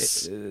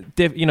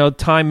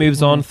 time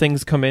moves on,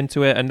 things come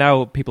into it, and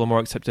now people are more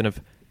accepting of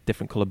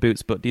different colour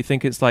boots. But do you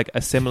think it's like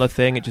a similar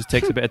thing? It just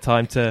takes a bit of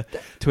time to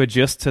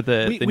adjust to the new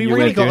way of doing things? We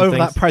really got over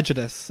that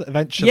prejudice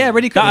eventually. Yeah,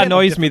 really. That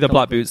annoys me, the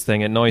black boots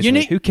thing. It annoys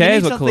me. Who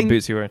cares what colour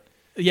boots you're wearing?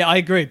 Yeah, I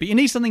agree. But you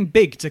need something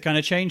big to kind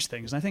of change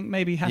things. And I think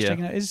maybe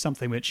 #United is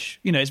something which,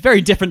 it's very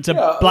different to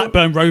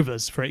Blackburn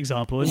Rovers, for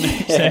example, isn't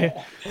it?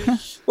 Yeah.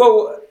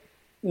 Well,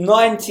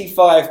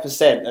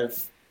 95%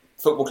 of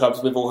football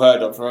clubs we've all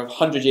heard of are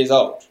 100 years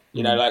old.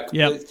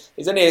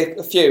 There's only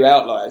a few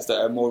outliers that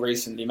are more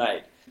recently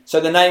made. So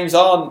the names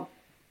aren't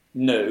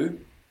new,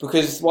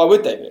 because why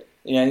would they be?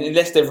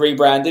 Unless they've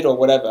rebranded or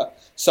whatever.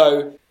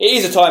 So it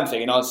is a time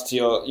thing, in answer to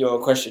your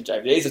question,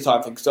 James. It is a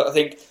time thing. So I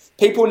think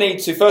people need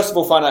to, first of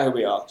all, find out who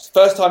we are.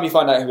 First time you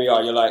find out who we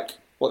are, you're like,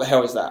 what the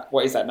hell is that?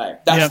 What is that name?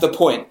 That's the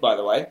point, by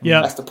the way.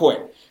 Yeah. That's the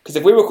point. Because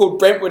if we were called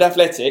Brentwood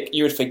Athletic,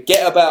 you would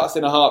forget about us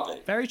in a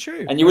heartbeat. Very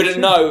true. And you wouldn't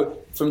know,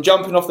 from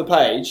jumping off the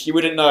page, you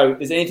wouldn't know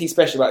there's anything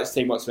special about this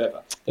team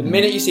whatsoever. The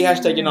minute you see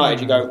 #United,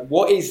 you go,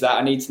 what is that?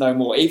 I need to know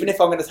more. Even if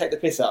I'm going to take the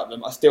piss out of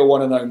them, I still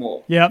want to know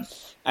more. Yeah.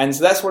 And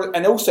so that's what.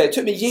 And also, it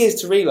took me years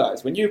to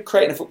realise, when you're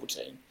creating a football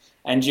team,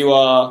 and you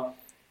are,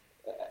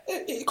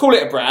 call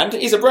it a brand,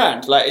 it is a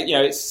brand. Like, you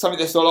know, it's something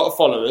that's got a lot of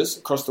followers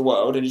across the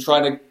world, and you're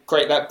trying to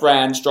create that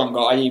brand stronger,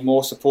 i.e.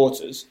 more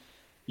supporters.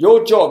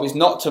 Your job is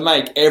not to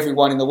make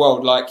everyone in the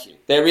world like you.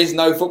 There is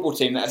no football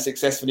team that has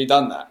successfully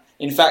done that.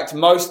 In fact,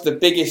 most of the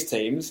biggest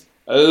teams,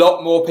 a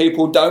lot more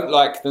people don't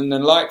like them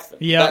than like them.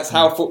 Yep. That's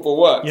how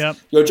football works. Yep.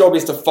 Your job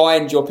is to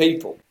find your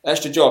people.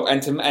 That's your job.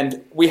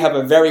 And we have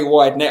a very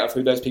wide net of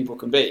who those people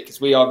can be,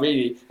 because we are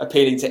really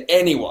appealing to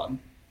anyone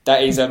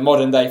that is a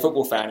modern day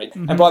football fan.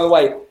 Mm-hmm. And by the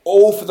way,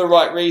 all for the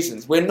right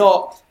reasons. We're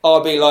not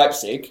RB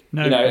Leipzig,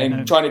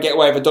 trying to get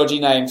away with a dodgy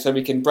name so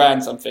we can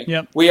brand something.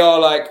 Yep. We are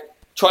like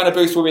trying to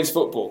boost women's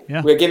football.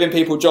 Yeah. We're giving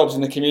people jobs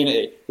in the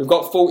community. We've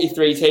got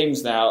 43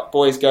 teams now,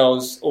 boys,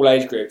 girls, all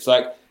age groups.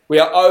 Like, we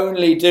are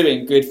only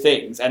doing good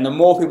things, and the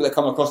more people that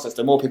come across us,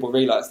 the more people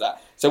realise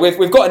that. So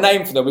we've got a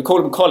name for them. We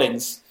call them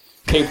Collins.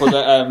 People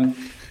that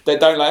that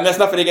don't like, and there's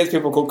nothing against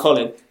people called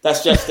Colin.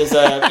 That's just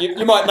as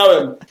you might know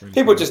them.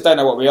 People just don't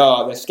know what we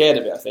are. They're scared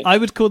of it, I think. I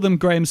would call them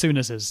Graham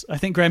Souness's. I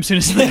think Graham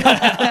Souness is the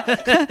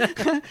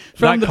guy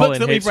from the books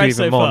that we've read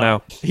so far.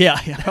 Now. Yeah,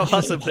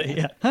 possibly.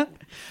 Yeah.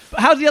 But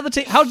how do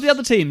the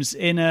other teams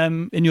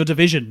in your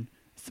division?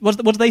 What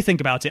do they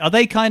think about it? Are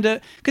they kind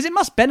of, because it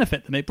must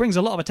benefit them? It brings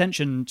a lot of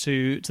attention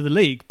to the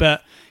league,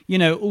 but you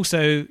know,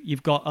 also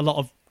you've got a lot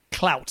of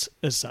clout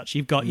as such.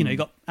 You've got you've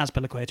got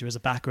Azpilicueta as a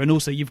backer, and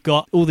also you've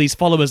got all these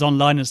followers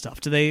online and stuff.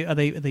 Are they?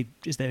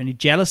 Is there any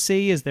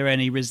jealousy? Is there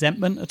any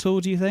resentment at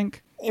all? Do you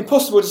think?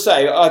 Impossible to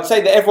say. I'd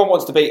say that everyone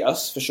wants to beat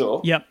us for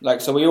sure. Yep.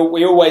 Like, so we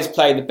always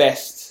play the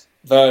best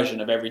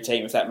version of every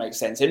team, if that makes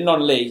sense. In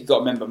non-league, you've got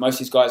to remember, most of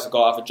these guys have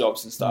got other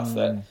jobs and stuff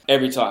that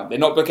every time they're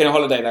not booking a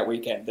holiday that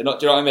weekend. They're not.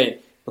 Do you know what I mean?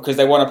 Because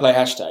they want to play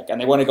hashtag, and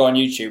they want to go on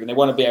YouTube, and they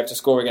want to be able to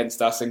score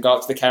against us and go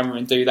up to the camera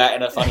and do that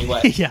in a funny way.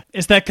 Yeah,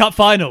 it's their cup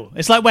final.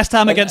 It's like West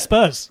Ham against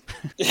Spurs.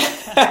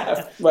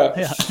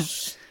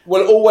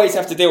 We'll always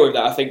have to deal with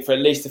that, I think, for at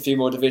least a few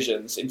more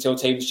divisions until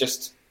teams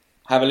just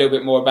have a little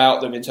bit more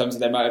about them in terms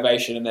of their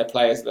motivation and their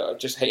players that are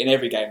just hitting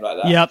every game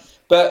like that. Yep.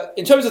 But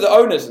in terms of the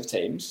owners of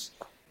teams,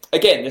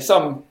 again, there's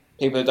some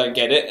people that don't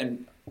get it,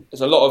 and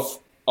there's a lot of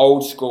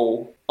old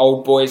school,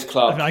 old boys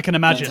club I can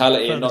imagine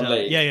mentality in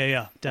non-league. Yeah,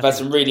 definitely. I've had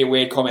some really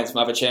weird comments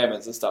from other chairmen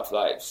and stuff,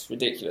 like, it's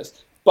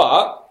ridiculous.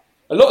 But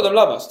a lot of them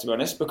love us, to be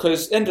honest,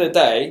 because at the end of the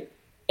day,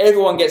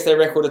 everyone gets their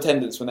record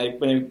attendance when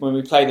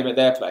we play them at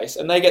their place,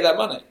 and they get that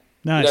money.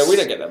 Nice. You know, we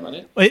don't get that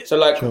money.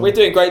 We're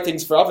doing great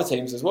things for other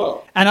teams as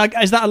well. And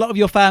is that a lot of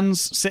your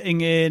fans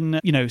sitting in,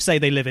 say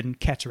they live in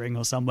Kettering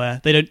or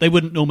somewhere? They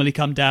wouldn't normally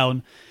come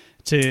down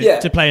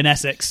to play in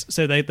Essex,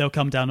 so they'll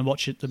come down and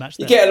watch the match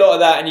there. You get a lot of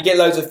that, and you get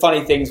loads of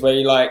funny things where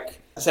you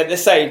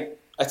let's say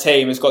a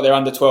team has got their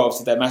under 12s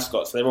as their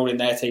mascots, so they're all in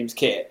their team's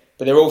kit,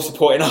 but they're all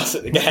supporting us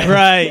at the game.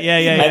 Right, yeah.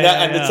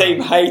 And the team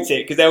hate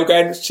it because they'll go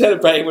and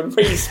celebrate when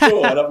we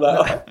score, and I'm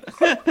like,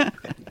 oh.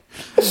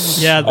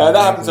 Yeah, that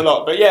happens a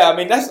lot. But yeah, I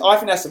mean, I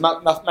think that's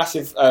a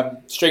massive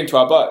string to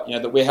our bow,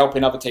 that we're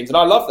helping other teams, and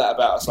I love that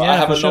about us. I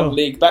have a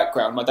non-league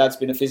background. My dad's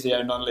been a physio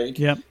in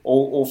non-league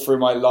all through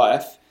my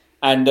life,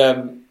 and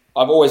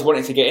I've always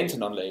wanted to get into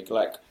non-league.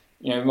 Like,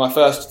 my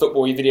first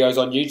football videos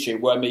on YouTube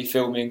were me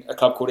filming a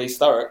club called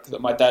East Thurrock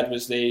that my dad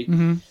was the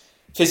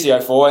physio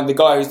for, and the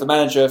guy who's the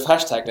manager of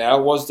hashtag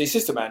now was the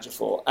assistant manager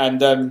for.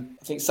 And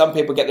I think some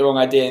people get the wrong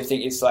idea and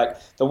think it's like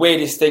the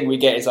weirdest thing we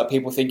get is like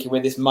people thinking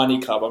we're this money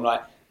club. I'm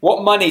like,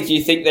 what money do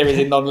you think there is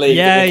in non-league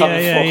that we're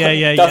coming for?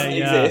 It doesn't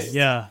exist.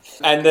 Yeah.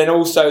 And then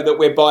also that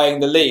we're buying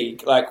the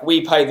league. Like,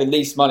 we pay the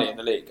least money in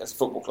the league as a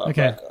football club.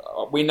 Okay.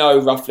 Like, we know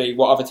roughly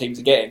what other teams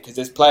are getting because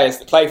there's players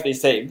that play for these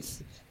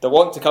teams that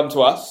want to come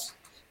to us,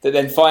 that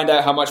then find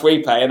out how much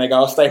we pay and they go,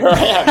 I'll stay where I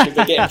am because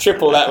they're getting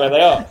triple that where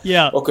they are.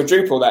 Yeah. Or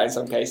quadruple that in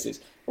some cases.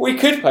 We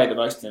could pay the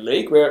most in the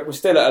league. We're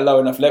still at a low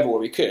enough level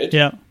where we could.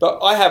 Yeah. But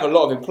I have a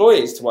lot of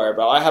employees to worry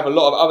about. I have a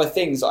lot of other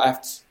things that I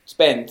have to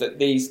spend that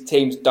these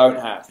teams don't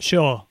have.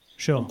 Sure.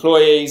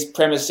 Employees,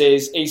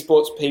 premises,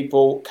 esports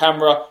people,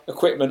 camera,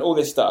 equipment, all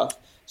this stuff.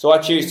 So I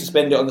choose to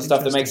spend it on the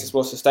stuff that makes us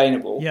more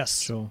sustainable.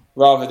 Yes, sure.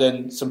 Rather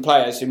than some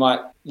players who might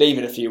leave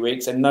in a few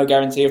weeks and no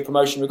guarantee of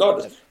promotion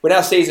regardless. When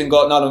our season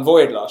got null and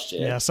void last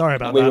year. Yeah, sorry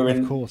about that.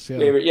 Of course, yeah.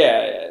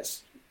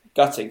 It's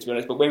gutting, to be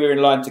honest. But when we were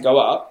in line to go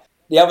up,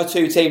 the other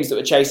two teams that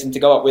were chasing to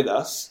go up with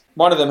us,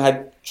 one of them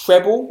had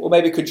treble or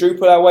maybe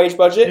quadruple our wage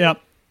budget.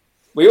 Yep.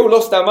 We all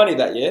lost our money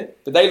that year,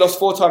 but they lost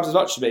 4 times as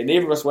much as me.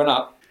 Neither of us went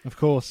up. Of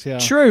course, yeah.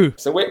 True.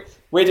 So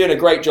we're doing a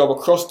great job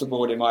across the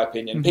board, in my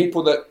opinion. Mm-hmm.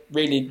 People that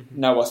really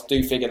know us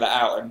do figure that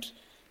out, and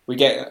we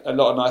get a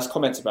lot of nice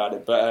comments about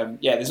it.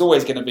 But there's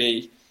always going to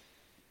be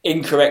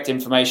incorrect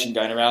information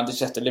going around.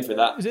 Just have to live with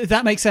that.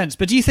 That makes sense.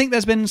 But do you think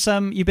there's been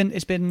some?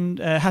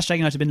 Hashtag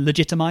United been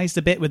legitimised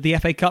a bit with the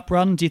FA Cup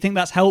run. Do you think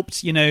that's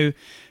helped?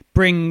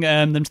 Bring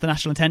them to the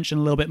national attention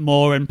a little bit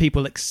more, and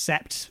people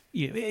accept.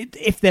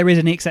 If there is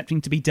any accepting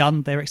to be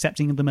done, they're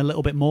accepting them a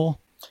little bit more.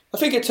 I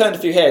think it turned a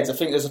few heads. I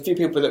think there's a few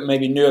people that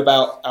maybe knew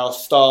about our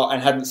start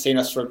and hadn't seen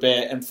us for a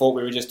bit and thought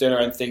we were just doing our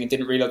own thing and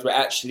didn't realise we're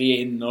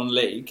actually in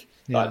non-league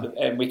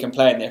and we can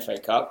play in the FA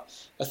Cup.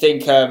 I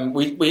think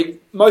we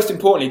most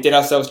importantly did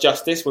ourselves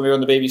justice when we were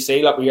on the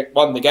BBC. Like, we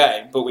won the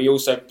game, but we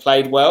also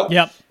played well.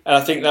 Yep. And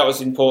I think that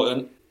was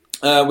important.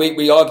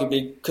 We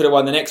arguably could have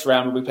won the next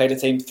round when we played a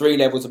team 3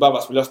 levels above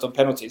us. We lost on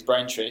penalties,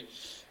 Braintree,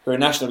 who are a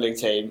National League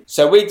team.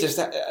 So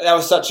that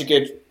was such a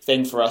good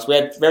thing for us. We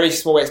had very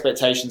small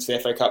expectations for the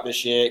FA Cup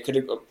this year.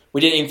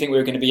 We didn't even think we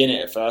were going to be in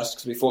it at first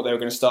because we thought they were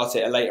going to start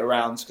it at later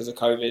rounds because of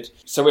COVID.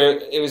 So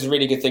it was a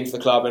really good thing for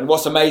the club. And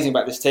what's amazing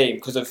about this team,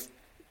 because of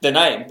the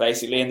name,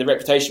 basically, and the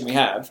reputation we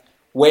have,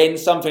 when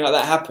something like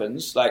that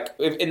happens, like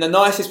in the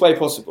nicest way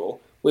possible,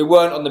 we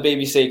weren't on the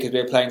BBC because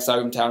we were playing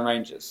Southampton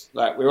Rangers.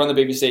 Like, we were on the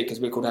BBC because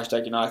we were called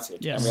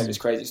 #United, and we had this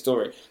crazy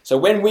story. So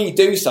when we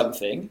do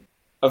something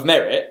of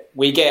merit,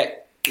 we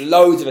get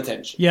loads of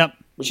attention,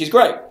 which is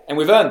great, and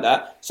we've earned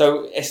that.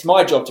 So it's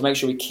my job to make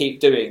sure we keep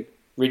doing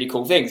really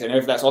cool things, and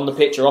if that's on the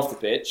pitch or off the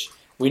pitch,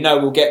 we know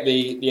we'll get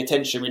the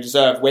attention we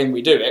deserve when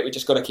we do it. We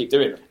just got to keep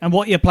doing it. And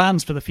what are your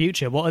plans for the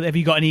future? Have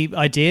you got any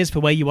ideas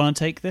for where you want to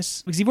take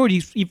this? Because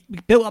you've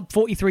built up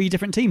 43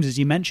 different teams, as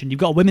you mentioned. You've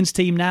got a women's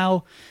team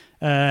now.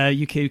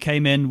 You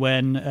came in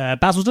when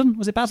Basildon,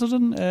 was it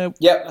Basildon?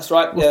 Yeah, that's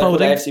right. Yeah,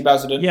 AFC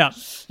Basildon. Yeah.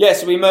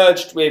 So we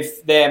merged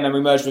with them, and we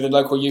merged with a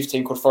local youth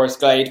team called Forest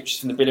Glade, which is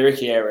from the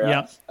Billericay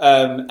area.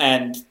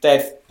 And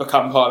they've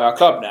become part of our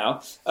club now.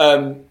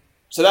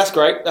 So that's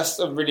great. That's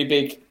a really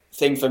big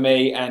thing for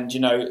me. And,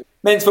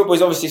 men's football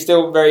is obviously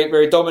still very,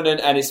 very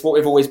dominant, and it's what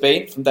we've always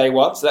been from day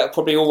one. So that'll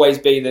probably always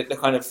be the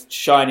kind of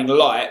shining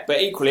light. But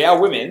equally, our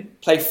women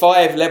play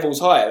 5 levels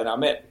higher than our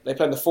men. They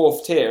play in the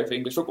 4th tier of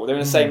English football. They're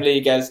in the same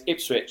league as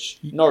Ipswich,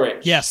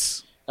 Norwich,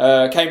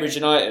 Cambridge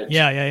United,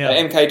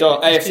 MK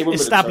Don, AFC Wimbledon.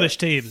 Established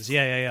teams,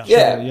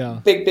 yeah.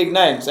 Big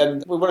names.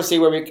 And we want to see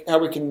how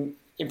we can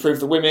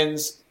improve the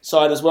women's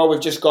side as well. We've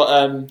just got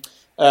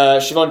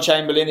Siobhan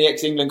Chamberlain, the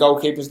ex-England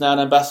goalkeeper, is now an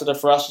ambassador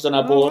for us. She's on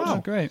our board. Wow,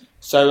 great.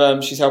 So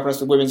she's helping us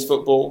with women's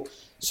football.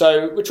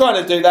 So we're trying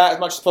to do that as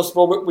much as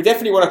possible. We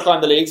definitely want to climb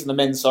the leagues on the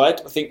men's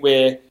side. I think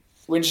we're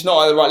just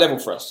not at the right level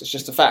for us. It's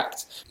just a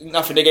fact.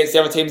 Nothing against the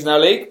other teams in our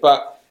league,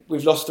 but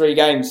we've lost 3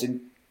 games in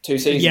 2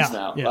 seasons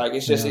now. Yeah. Like,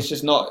 it's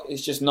just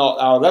not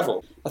our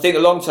level. I think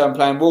the long-term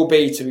plan will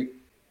be to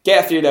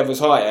get a few levels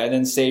higher and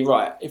then see,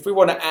 right, if we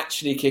want to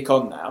actually kick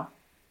on now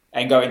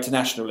and go into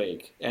National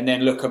League and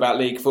then look about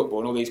league football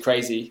and all these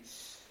crazy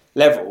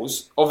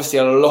levels, obviously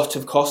a lot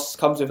of costs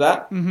comes with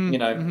that.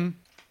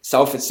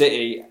 Salford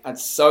City had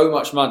so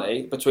much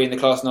money between the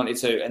Class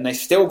 92, and they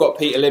still got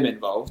Peter Lim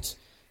involved,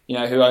 who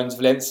owns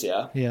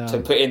Valencia,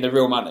 to put in the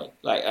real money.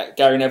 Like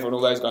Gary Neville and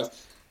all those guys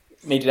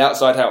needed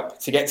outside help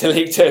to get to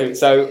League 2.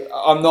 So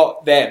I'm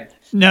not them.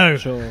 No.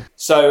 Sure.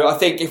 So I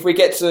think if we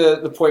get to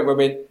the point where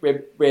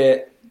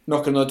we're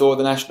knocking on the door of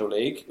the National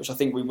League, which I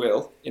think we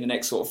will in the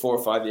next sort of 4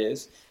 or 5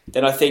 years,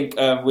 then I think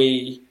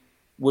we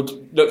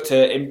would look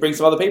to bring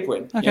some other people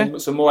in. Okay.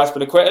 Some more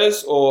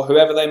Aspilicuetas or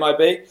whoever they might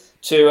be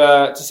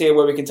to see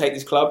where we can take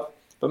this club.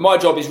 But my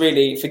job is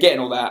really, forgetting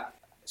all that,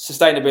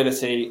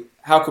 sustainability,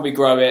 how can we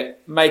grow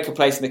it, make a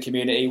place in the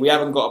community. We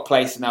haven't got a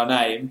place in our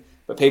name,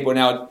 but people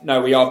now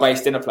know we are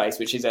based in a place,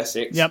 which is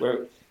Essex,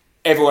 where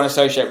everyone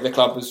associated with the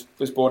club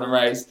was born and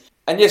raised.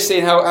 And just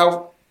seeing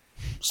how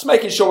just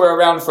making sure we're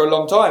around for a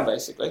long time,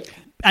 basically.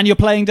 And your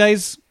playing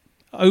days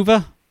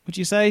over, would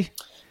you say?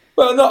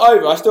 Well, not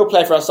over. I still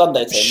play for our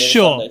Sunday team.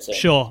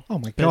 Sure. Oh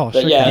my gosh.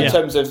 But yeah, in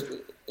terms of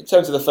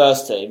the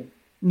first team,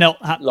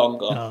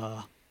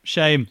 longer.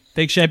 Shame,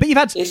 big shame. But you've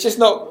had. It's just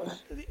not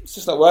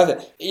worth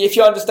it. If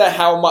you understand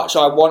how much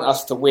I want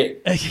us to win.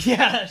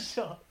 Yeah,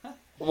 sure.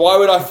 Why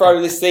would I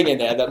throw this thing in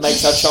there that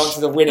makes our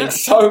chances of winning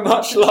so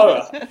much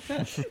lower?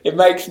 It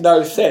makes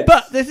no sense.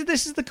 But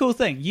this is the cool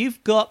thing.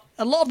 You've got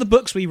a lot of the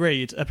books we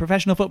read are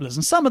professional footballers,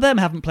 and some of them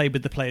haven't played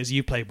with the players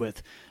you've played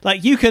with.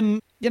 Like, you can,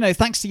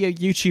 thanks to your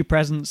YouTube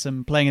presence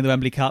and playing in the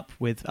Wembley Cup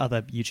with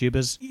other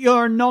YouTubers,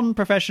 you're a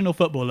non-professional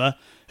footballer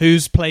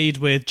who's played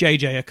with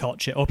JJ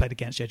Okocha, or played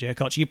against JJ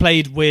Okocha. You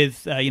played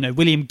with,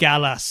 William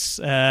Gallas,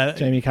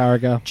 Jamie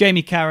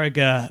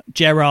Carragher,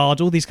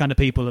 Gerrard, all these kind of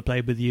people have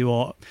played with you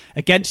or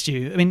against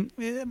you. I mean,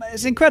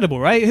 it's incredible,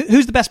 right?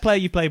 Who's the best player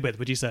you've played with,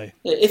 would you say?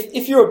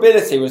 If your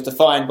ability was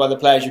defined by the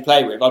players you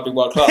play with, I'd be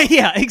world class.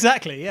 Yeah,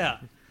 exactly, yeah.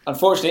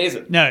 Unfortunately, it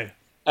isn't. No.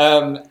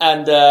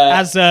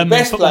 As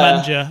Football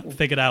Manager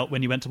figured out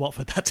when you went to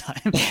Watford that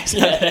time.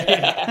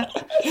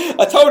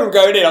 I told him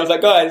going in, I was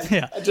like, guys,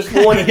 I just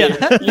warning you.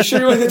 You sure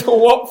you wanted to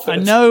Watford?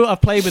 I know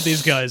I've played with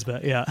these guys,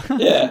 but yeah.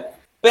 Yeah.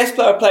 Best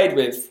player I've played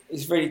with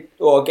is really,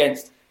 or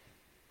against.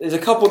 There's a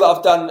couple that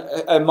I've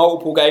done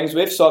multiple games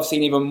with, so I've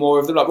seen even more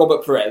of them. Like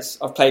Robert Perez,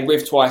 I've played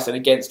with twice and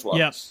against once.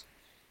 Yep.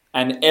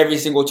 And every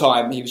single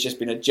time, he was just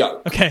been a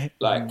joke. Okay.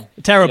 Like,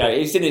 terrible.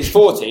 He's in his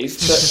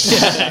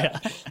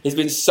 40s, but he's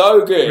been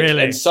so good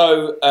and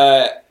so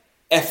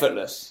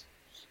effortless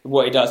with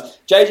what he does.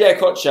 JJ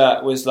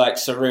Okocha was like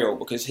surreal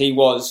because he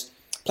was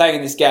playing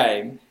in this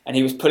game and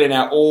he was pulling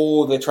out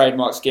all the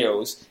trademark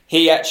skills.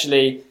 There's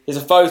a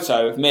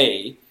photo of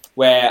me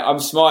where I'm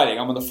smiling,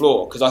 I'm on the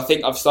floor because I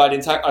think I've slide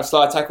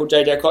tackled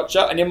JJ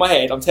Okocha, and in my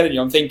head, I'm telling you,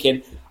 I'm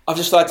thinking, I've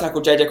just slide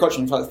tackled JJ Okocha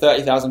in front of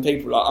 30,000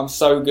 people. Like, I'm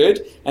so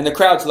good, and the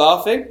crowd's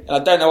laughing, and I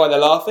don't know why they're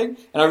laughing.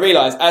 And I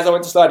realise as I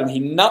went to slide him, he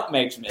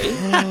nutmegged me,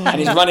 and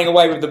he's running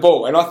away with the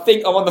ball. And I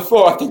think I'm on the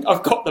floor. I think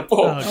I've got the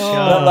ball. And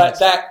I'm like,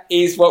 that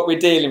is what we're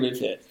dealing with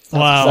here.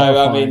 Wow. So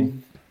I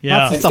mean,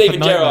 yeah. And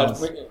Steven Gerrard,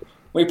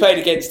 we played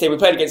against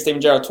Steven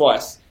Gerrard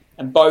twice,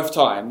 and both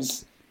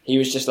times he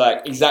was just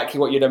like exactly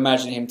what you'd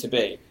imagine him to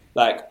be.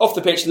 Like, off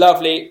the pitch,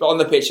 lovely, but on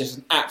the pitch, just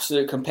an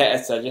absolute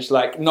competitor, just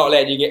like not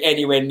letting you get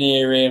anywhere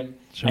near him,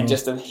 and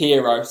just a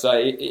hero.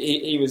 So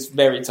he was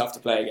very tough to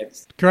play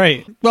against.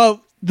 Great.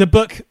 Well, the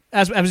book,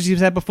 as you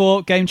said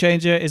before, Game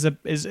Changer is a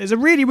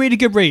really, really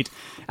good read,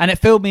 and it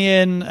filled me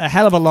in a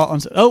hell of a lot. On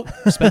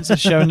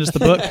Spencer's showing us the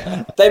book.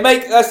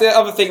 That's the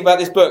other thing about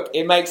this book.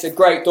 It makes a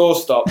great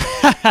doorstop.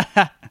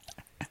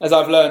 As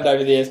I've learned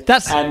over the years.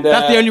 That's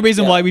the only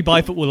reason why we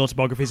buy football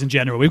autobiographies in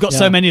general. We've got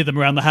so many of them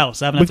around the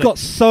house. We've got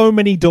so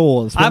many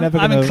doors. I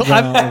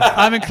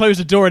haven't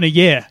closed a door in a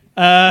year.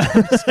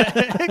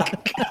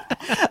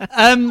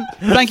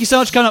 Thank you so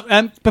much for coming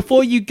up.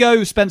 Before you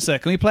go, Spencer,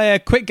 can we play a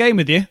quick game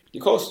with you?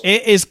 Of course.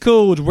 It is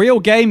called Real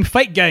Game,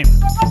 Fake Game.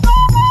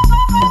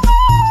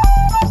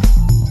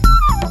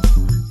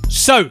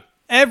 So,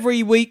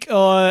 every week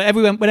or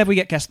whenever we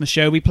get guests on the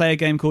show, we play a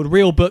game called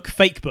Real Book,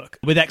 Fake Book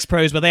with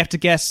ex-pros, where they have to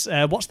guess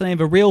what's the name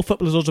of a real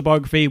footballer's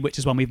autobiography, which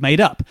is one we've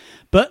made up.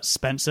 But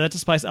Spencer, to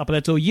spice it up a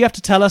little, you have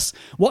to tell us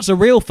what's a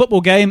real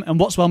football game and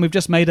what's one we've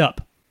just made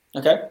up.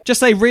 Okay. Just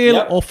say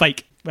real or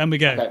fake when we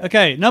go.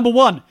 Okay, number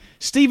 1,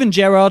 Steven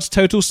Gerrard's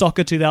Total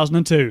Soccer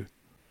 2002.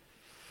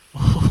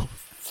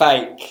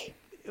 Fake.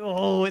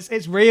 Oh,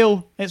 it's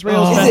real. It's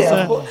real, Spencer.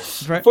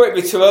 I thought it'd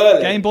be too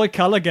early. Game Boy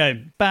Color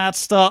game. Bad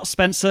start,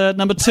 Spencer.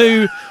 Number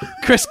 2,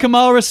 Chris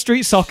Kamara's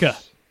Street Soccer.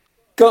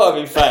 Gotta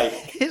be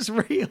fake. It's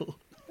real.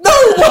 No,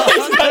 why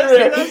is that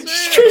real?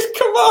 Chris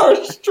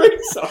Kamara's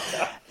Street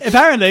Soccer.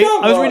 Apparently,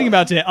 I was reading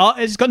about it.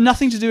 It's got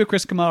nothing to do with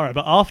Chris Kamara,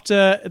 but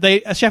after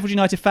a Sheffield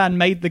United fan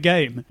made the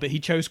game, but he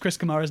chose Chris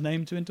Kamara's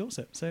name to endorse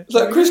it. So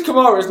Chris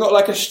Kamara is not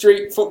like a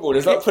street footballer.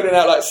 It's not putting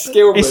out like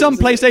skill moves. It's on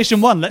PlayStation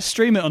 1. Let's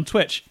stream it on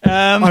Twitch.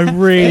 I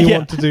really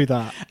want to do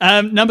that.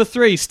 Number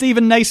 3,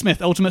 Stephen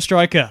Naismith, Ultimate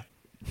Striker.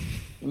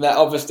 That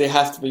obviously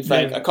has to be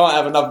fake. I can't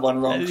have another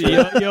one wrong.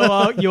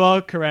 You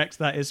are correct.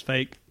 That is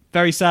fake.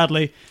 Very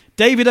sadly.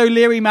 David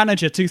O'Leary,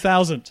 Manager,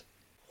 2000.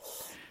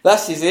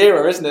 That's his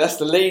era, isn't it? That's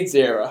the Leeds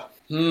era.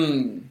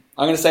 I'm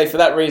going to say, for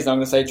that reason, I'm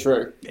going to say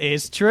true. It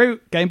is true.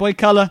 Game Boy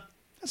Color.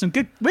 That's some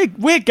good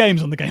weird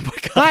games on the Game Boy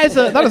Color.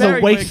 That is a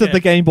waste of the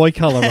Game Boy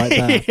Color right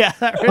there. Yeah,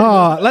 that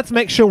really let's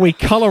make sure we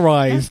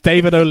colorize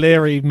David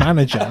O'Leary,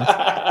 Manager.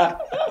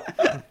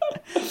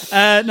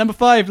 Number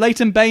 5,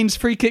 Leighton Baines,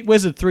 Free Kick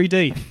Wizard,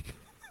 3D.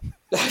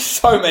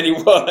 So many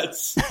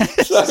words.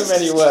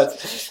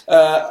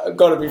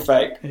 Gotta be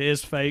fake. It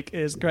is fake.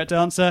 It is the correct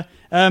answer.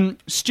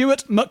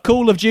 Stuart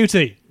McCall of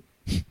Duty.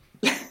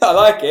 I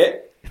like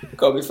it.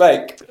 Gotta be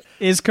fake.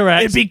 Is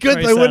correct. It'd be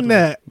good though, wouldn't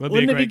it?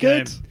 Wouldn't it be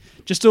good? Game.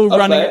 Just all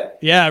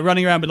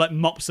running around with like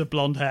mops of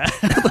blonde hair.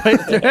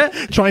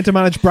 Trying to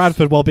manage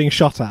Bradford while being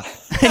shot at.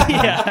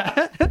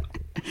 Yeah.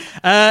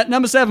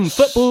 Number 7,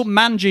 Football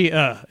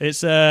Manager.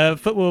 It's a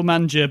Football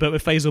Manager, but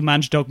with Faisal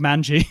Manjdog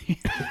Manji.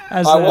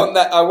 I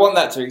want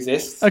that to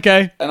exist.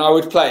 Okay. And I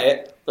would play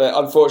it, but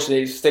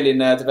unfortunately, it's still in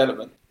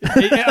development.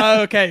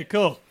 Okay,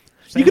 cool.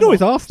 You can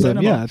always ask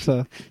them. Yeah.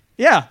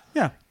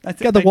 Yeah.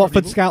 Get the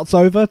Watford scouts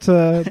over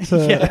to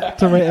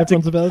rate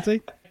everyone's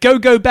ability. Go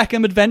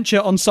Beckham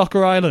Adventure on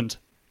Soccer Island.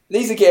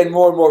 These are getting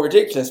more and more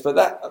ridiculous, but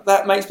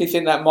that makes me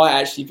think that might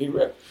actually be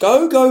real.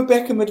 Go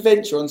Beckham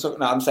Adventure on Soccer.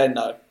 No, I'm saying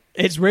no.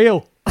 It's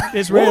real.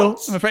 It's real.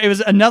 I'm afraid it was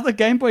another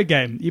Game Boy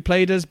game. You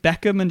played as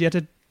Beckham and you had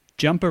to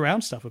jump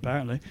around stuff,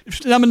 apparently.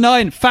 Number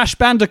 9, Fash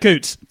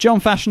Bandicoot. John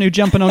Fashanu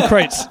jumping on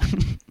crates.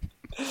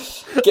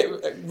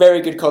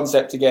 Very good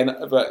concept again,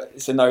 but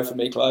it's a no for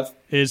me, Clive.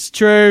 It's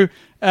true.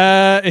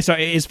 It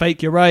is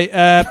fake, you're right.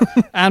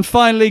 And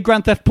finally,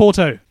 Grand Theft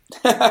Auto.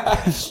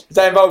 Does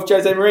that involve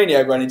Jose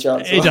Mourinho by any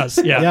chance? It does,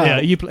 yeah.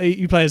 You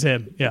play as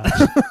him, yeah.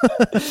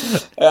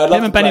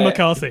 Him and Benny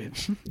McCarthy.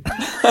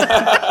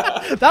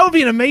 That would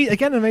be an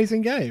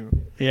amazing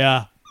game.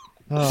 Yeah.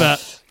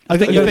 But I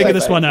think you'll figure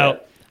this one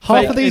out.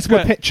 Half of these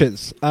were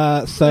pictures,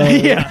 so...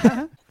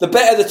 Yeah. The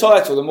better the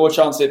title, the more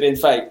chance of it being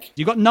fake.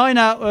 You got 6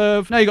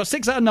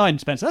 out of 9,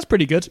 Spencer. That's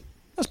pretty good.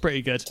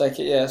 Take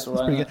it, yeah, that's all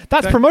right.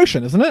 That's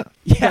promotion, isn't it?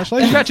 Yeah.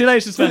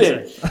 Congratulations,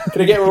 Spencer.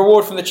 Can I get a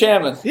reward from the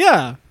chairman?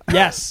 Yeah.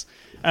 Yes.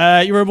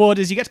 Your reward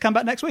is you get to come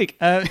back next week.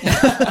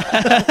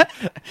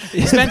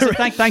 Spencer,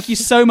 thank you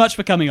so much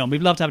for coming on.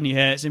 We've loved having you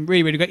here. It's been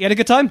really, really great. You had a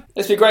good time?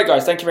 It's been great,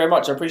 guys. Thank you very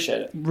much. I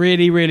appreciate it.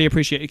 Really, really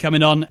appreciate you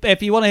coming on.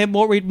 If you want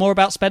to read more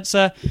about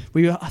Spencer,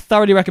 we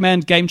thoroughly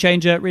recommend Game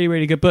Changer. Really,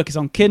 really good book. It's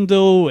on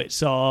Kindle.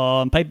 It's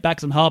on paperback.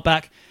 It's on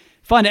hardback.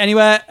 Find it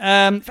anywhere.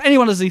 If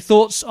anyone has any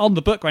thoughts on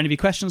the book or any of your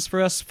questions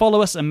for us,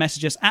 follow us and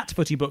message us at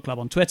Footy Book Club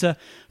on Twitter,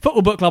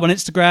 Football Book Club on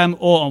Instagram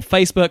or on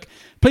Facebook.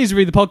 Please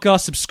review the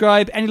podcast,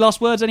 subscribe. Any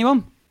last words,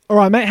 anyone? All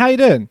right, mate. How you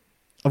doing?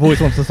 I've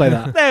always wanted to say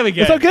that. There we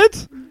go. Is that good?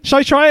 Shall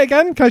I try it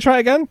again? Can I try it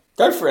again?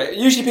 Go for it.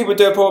 Usually people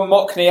do a poor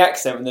Mockney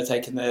accent when they're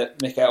taking the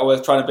mick out, or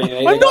they're trying to be.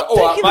 I'm not all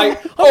right, taking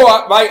mate. All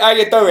right, mate. How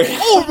you doing?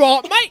 All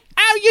right, mate.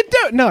 How you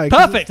doing? No,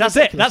 Perfect. That's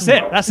it. That's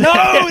it. That's it. No,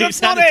 You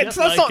that's not sounded it. just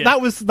That's like not.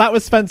 it. That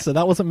was Spencer.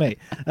 That wasn't me.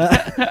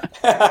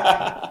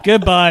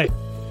 Goodbye.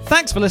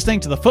 Thanks for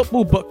listening to the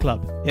Football Book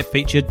Club. It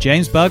featured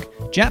James Bugg,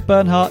 Jack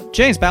Bernhardt,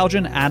 James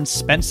Baldwin, and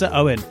Spencer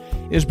Owen.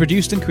 It was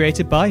produced and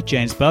created by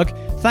James Bugg.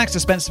 Thanks to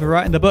Spencer for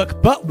writing the book.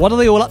 But what are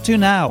they all up to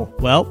now?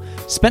 Well,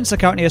 Spencer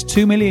currently has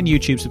 2 million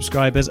YouTube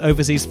subscribers,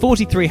 oversees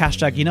 43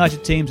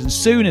 #United teams, and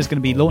soon is going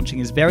to be launching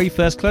his very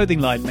first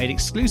clothing line made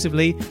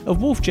exclusively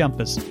of wolf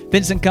jumpers.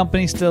 Vincent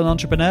Company's still an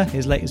entrepreneur,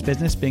 his latest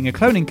business being a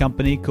cloning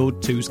company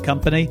called Two's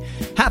Company.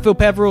 Hatfield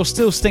Peveril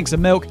still stinks of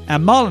milk,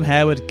 and Marlon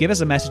Harewood, give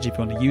us a message if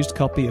you want a used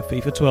copy of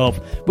FIFA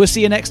 12. We'll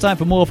see you next time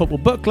for more Football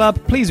Book Club.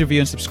 Please review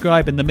and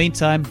subscribe. In the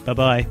meantime,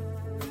 bye-bye.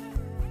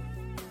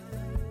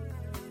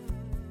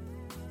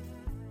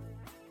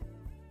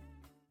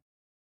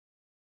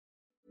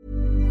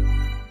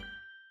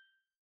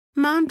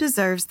 Mom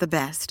deserves the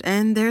best,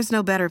 and there's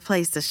no better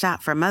place to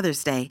shop for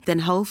Mother's Day than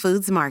Whole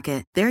Foods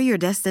Market. They're your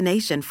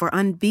destination for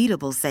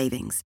unbeatable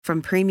savings,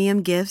 from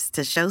premium gifts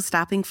to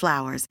show-stopping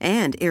flowers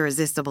and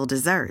irresistible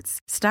desserts.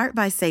 Start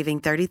by saving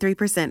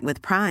 33%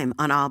 with Prime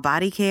on all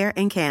body care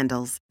and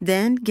candles.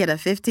 Then get a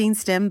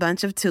 15-stem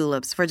bunch of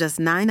tulips for just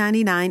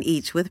 $9.99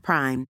 each with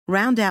Prime.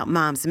 Round out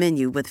Mom's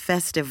menu with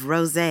festive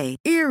rosé,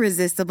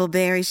 irresistible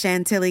berry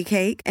chantilly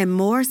cake, and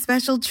more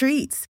special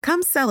treats.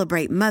 Come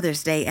celebrate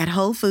Mother's Day at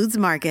Whole Foods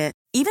Market.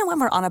 Even when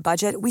we're on a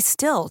budget, we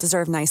still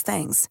deserve nice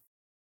things.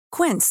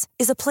 Quince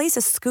is a place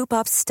to scoop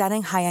up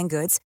stunning high-end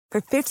goods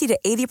for 50 to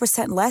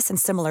 80% less than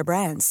similar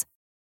brands.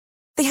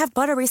 They have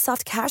buttery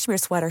soft cashmere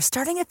sweaters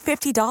starting at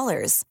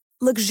 $50,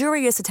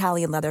 luxurious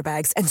Italian leather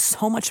bags, and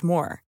so much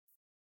more.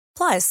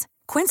 Plus,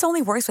 Quince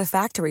only works with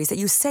factories that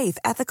use safe,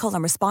 ethical,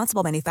 and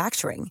responsible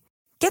manufacturing.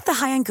 Get the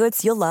high-end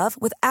goods you'll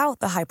love without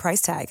the high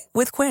price tag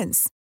with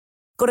Quince.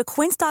 Go to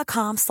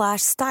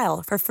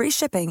quince.com/style for free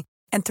shipping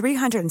and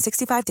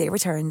 365-day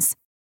returns.